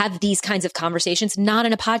have these kinds of conversations, not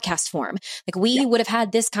in a podcast form. Like we would have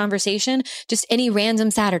had this conversation just any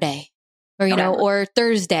random Saturday or, or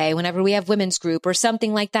Thursday, whenever we have women's group or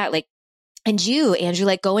something like that. Like, and you, Andrew,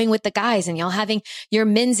 like going with the guys and y'all having your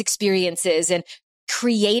men's experiences and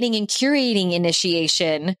creating and curating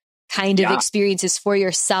initiation kind of experiences for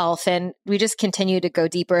yourself. And we just continue to go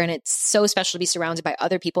deeper. And it's so special to be surrounded by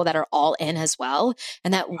other people that are all in as well.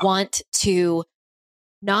 And that want to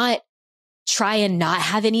not try and not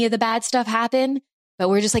have any of the bad stuff happen, but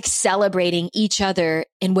we're just like celebrating each other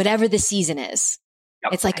in whatever the season is.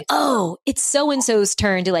 Yep. It's like, oh, it's so-and-so's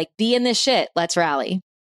turn to like be in this shit. Let's rally.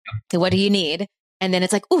 Yep. What do you need? And then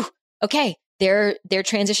it's like, ooh, okay, they're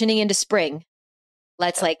transitioning into spring.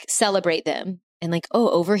 Let's like celebrate them. And like, oh,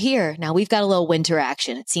 over here, now we've got a little winter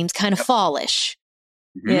action. It seems kind of fallish,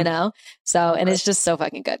 So, and it's just so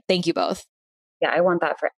fucking good. Thank you both. Yeah, I want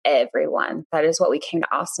that for everyone. That is what we came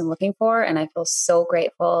to Austin looking for. And I feel so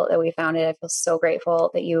grateful that we found it. I feel so grateful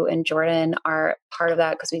that you and Jordan are part of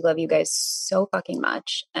that, because we love you guys so fucking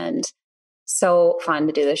much. And so fun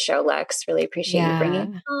to do this show, Lex. Really appreciate you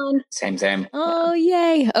bringing it on. Same. Oh,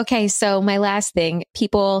 yay. Okay. So my last thing,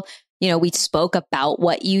 people, we spoke about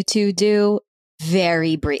what you two do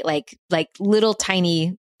very brief, like little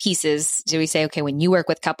tiny pieces. Do we say, okay, when you work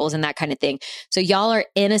with couples and that kind of thing. So y'all are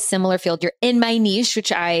in a similar field. You're in my niche,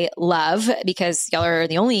 which I love, because y'all are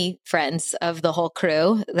the only friends of the whole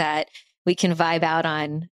crew that we can vibe out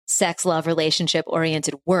on sex, love, relationship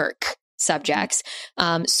oriented work subjects.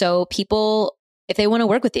 So people, if they want to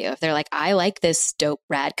work with you, if they're like, I like this dope,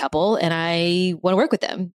 rad couple and I want to work with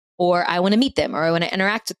them, or I want to meet them, or I want to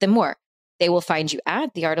interact with them more, they will find you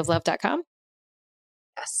at theartoflove.com.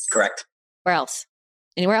 Yes. Correct. Where else?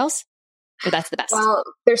 Anywhere else? Or that's the best? Well,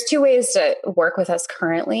 there's 2 ways to work with us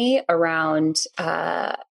currently around,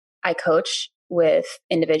 I coach with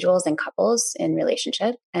individuals and couples in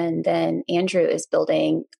relationship. And then Andrew is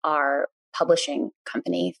building our publishing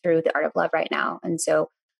company through The Art of Love right now. And so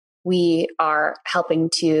we are helping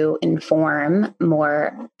to inform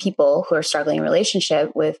more people who are struggling in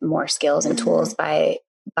relationship with more skills and tools by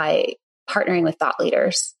partnering with thought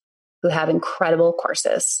leaders who have incredible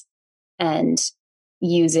courses and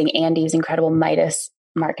using Andy's incredible Midas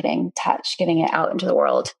marketing touch, getting it out into the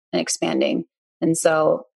world and expanding. And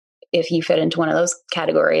so if you fit into one of those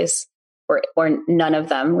categories or none of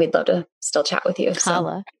them, we'd love to still chat with you.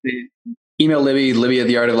 Holla. So. Email Libby at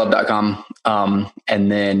theartoflove.com.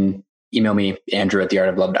 And then email me, Andrew at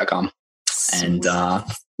theartoflove.com. And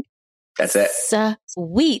that's it.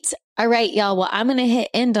 Sweet. All right, y'all. Well, I'm going to hit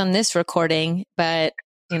end on this recording, but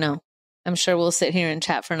I'm sure we'll sit here and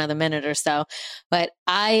chat for another minute or so, but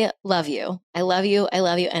I love you. I love you. I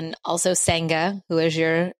love you. And also Senga, who is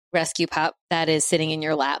your rescue pup that is sitting in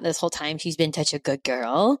your lap this whole time. She's been such a good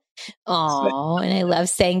girl. Oh, and I love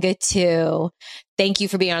Senga too. Thank you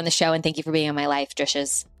for being on the show, and thank you for being in my life,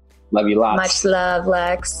 Drishes. Love you lots. Much love,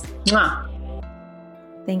 Lex.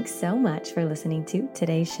 Mwah. Thanks so much for listening to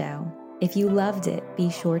today's show. If you loved it,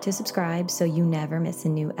 be sure to subscribe so you never miss a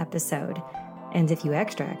new episode. And if you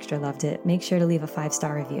extra loved it, make sure to leave a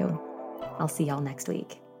 5-star review. I'll see y'all next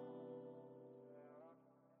week.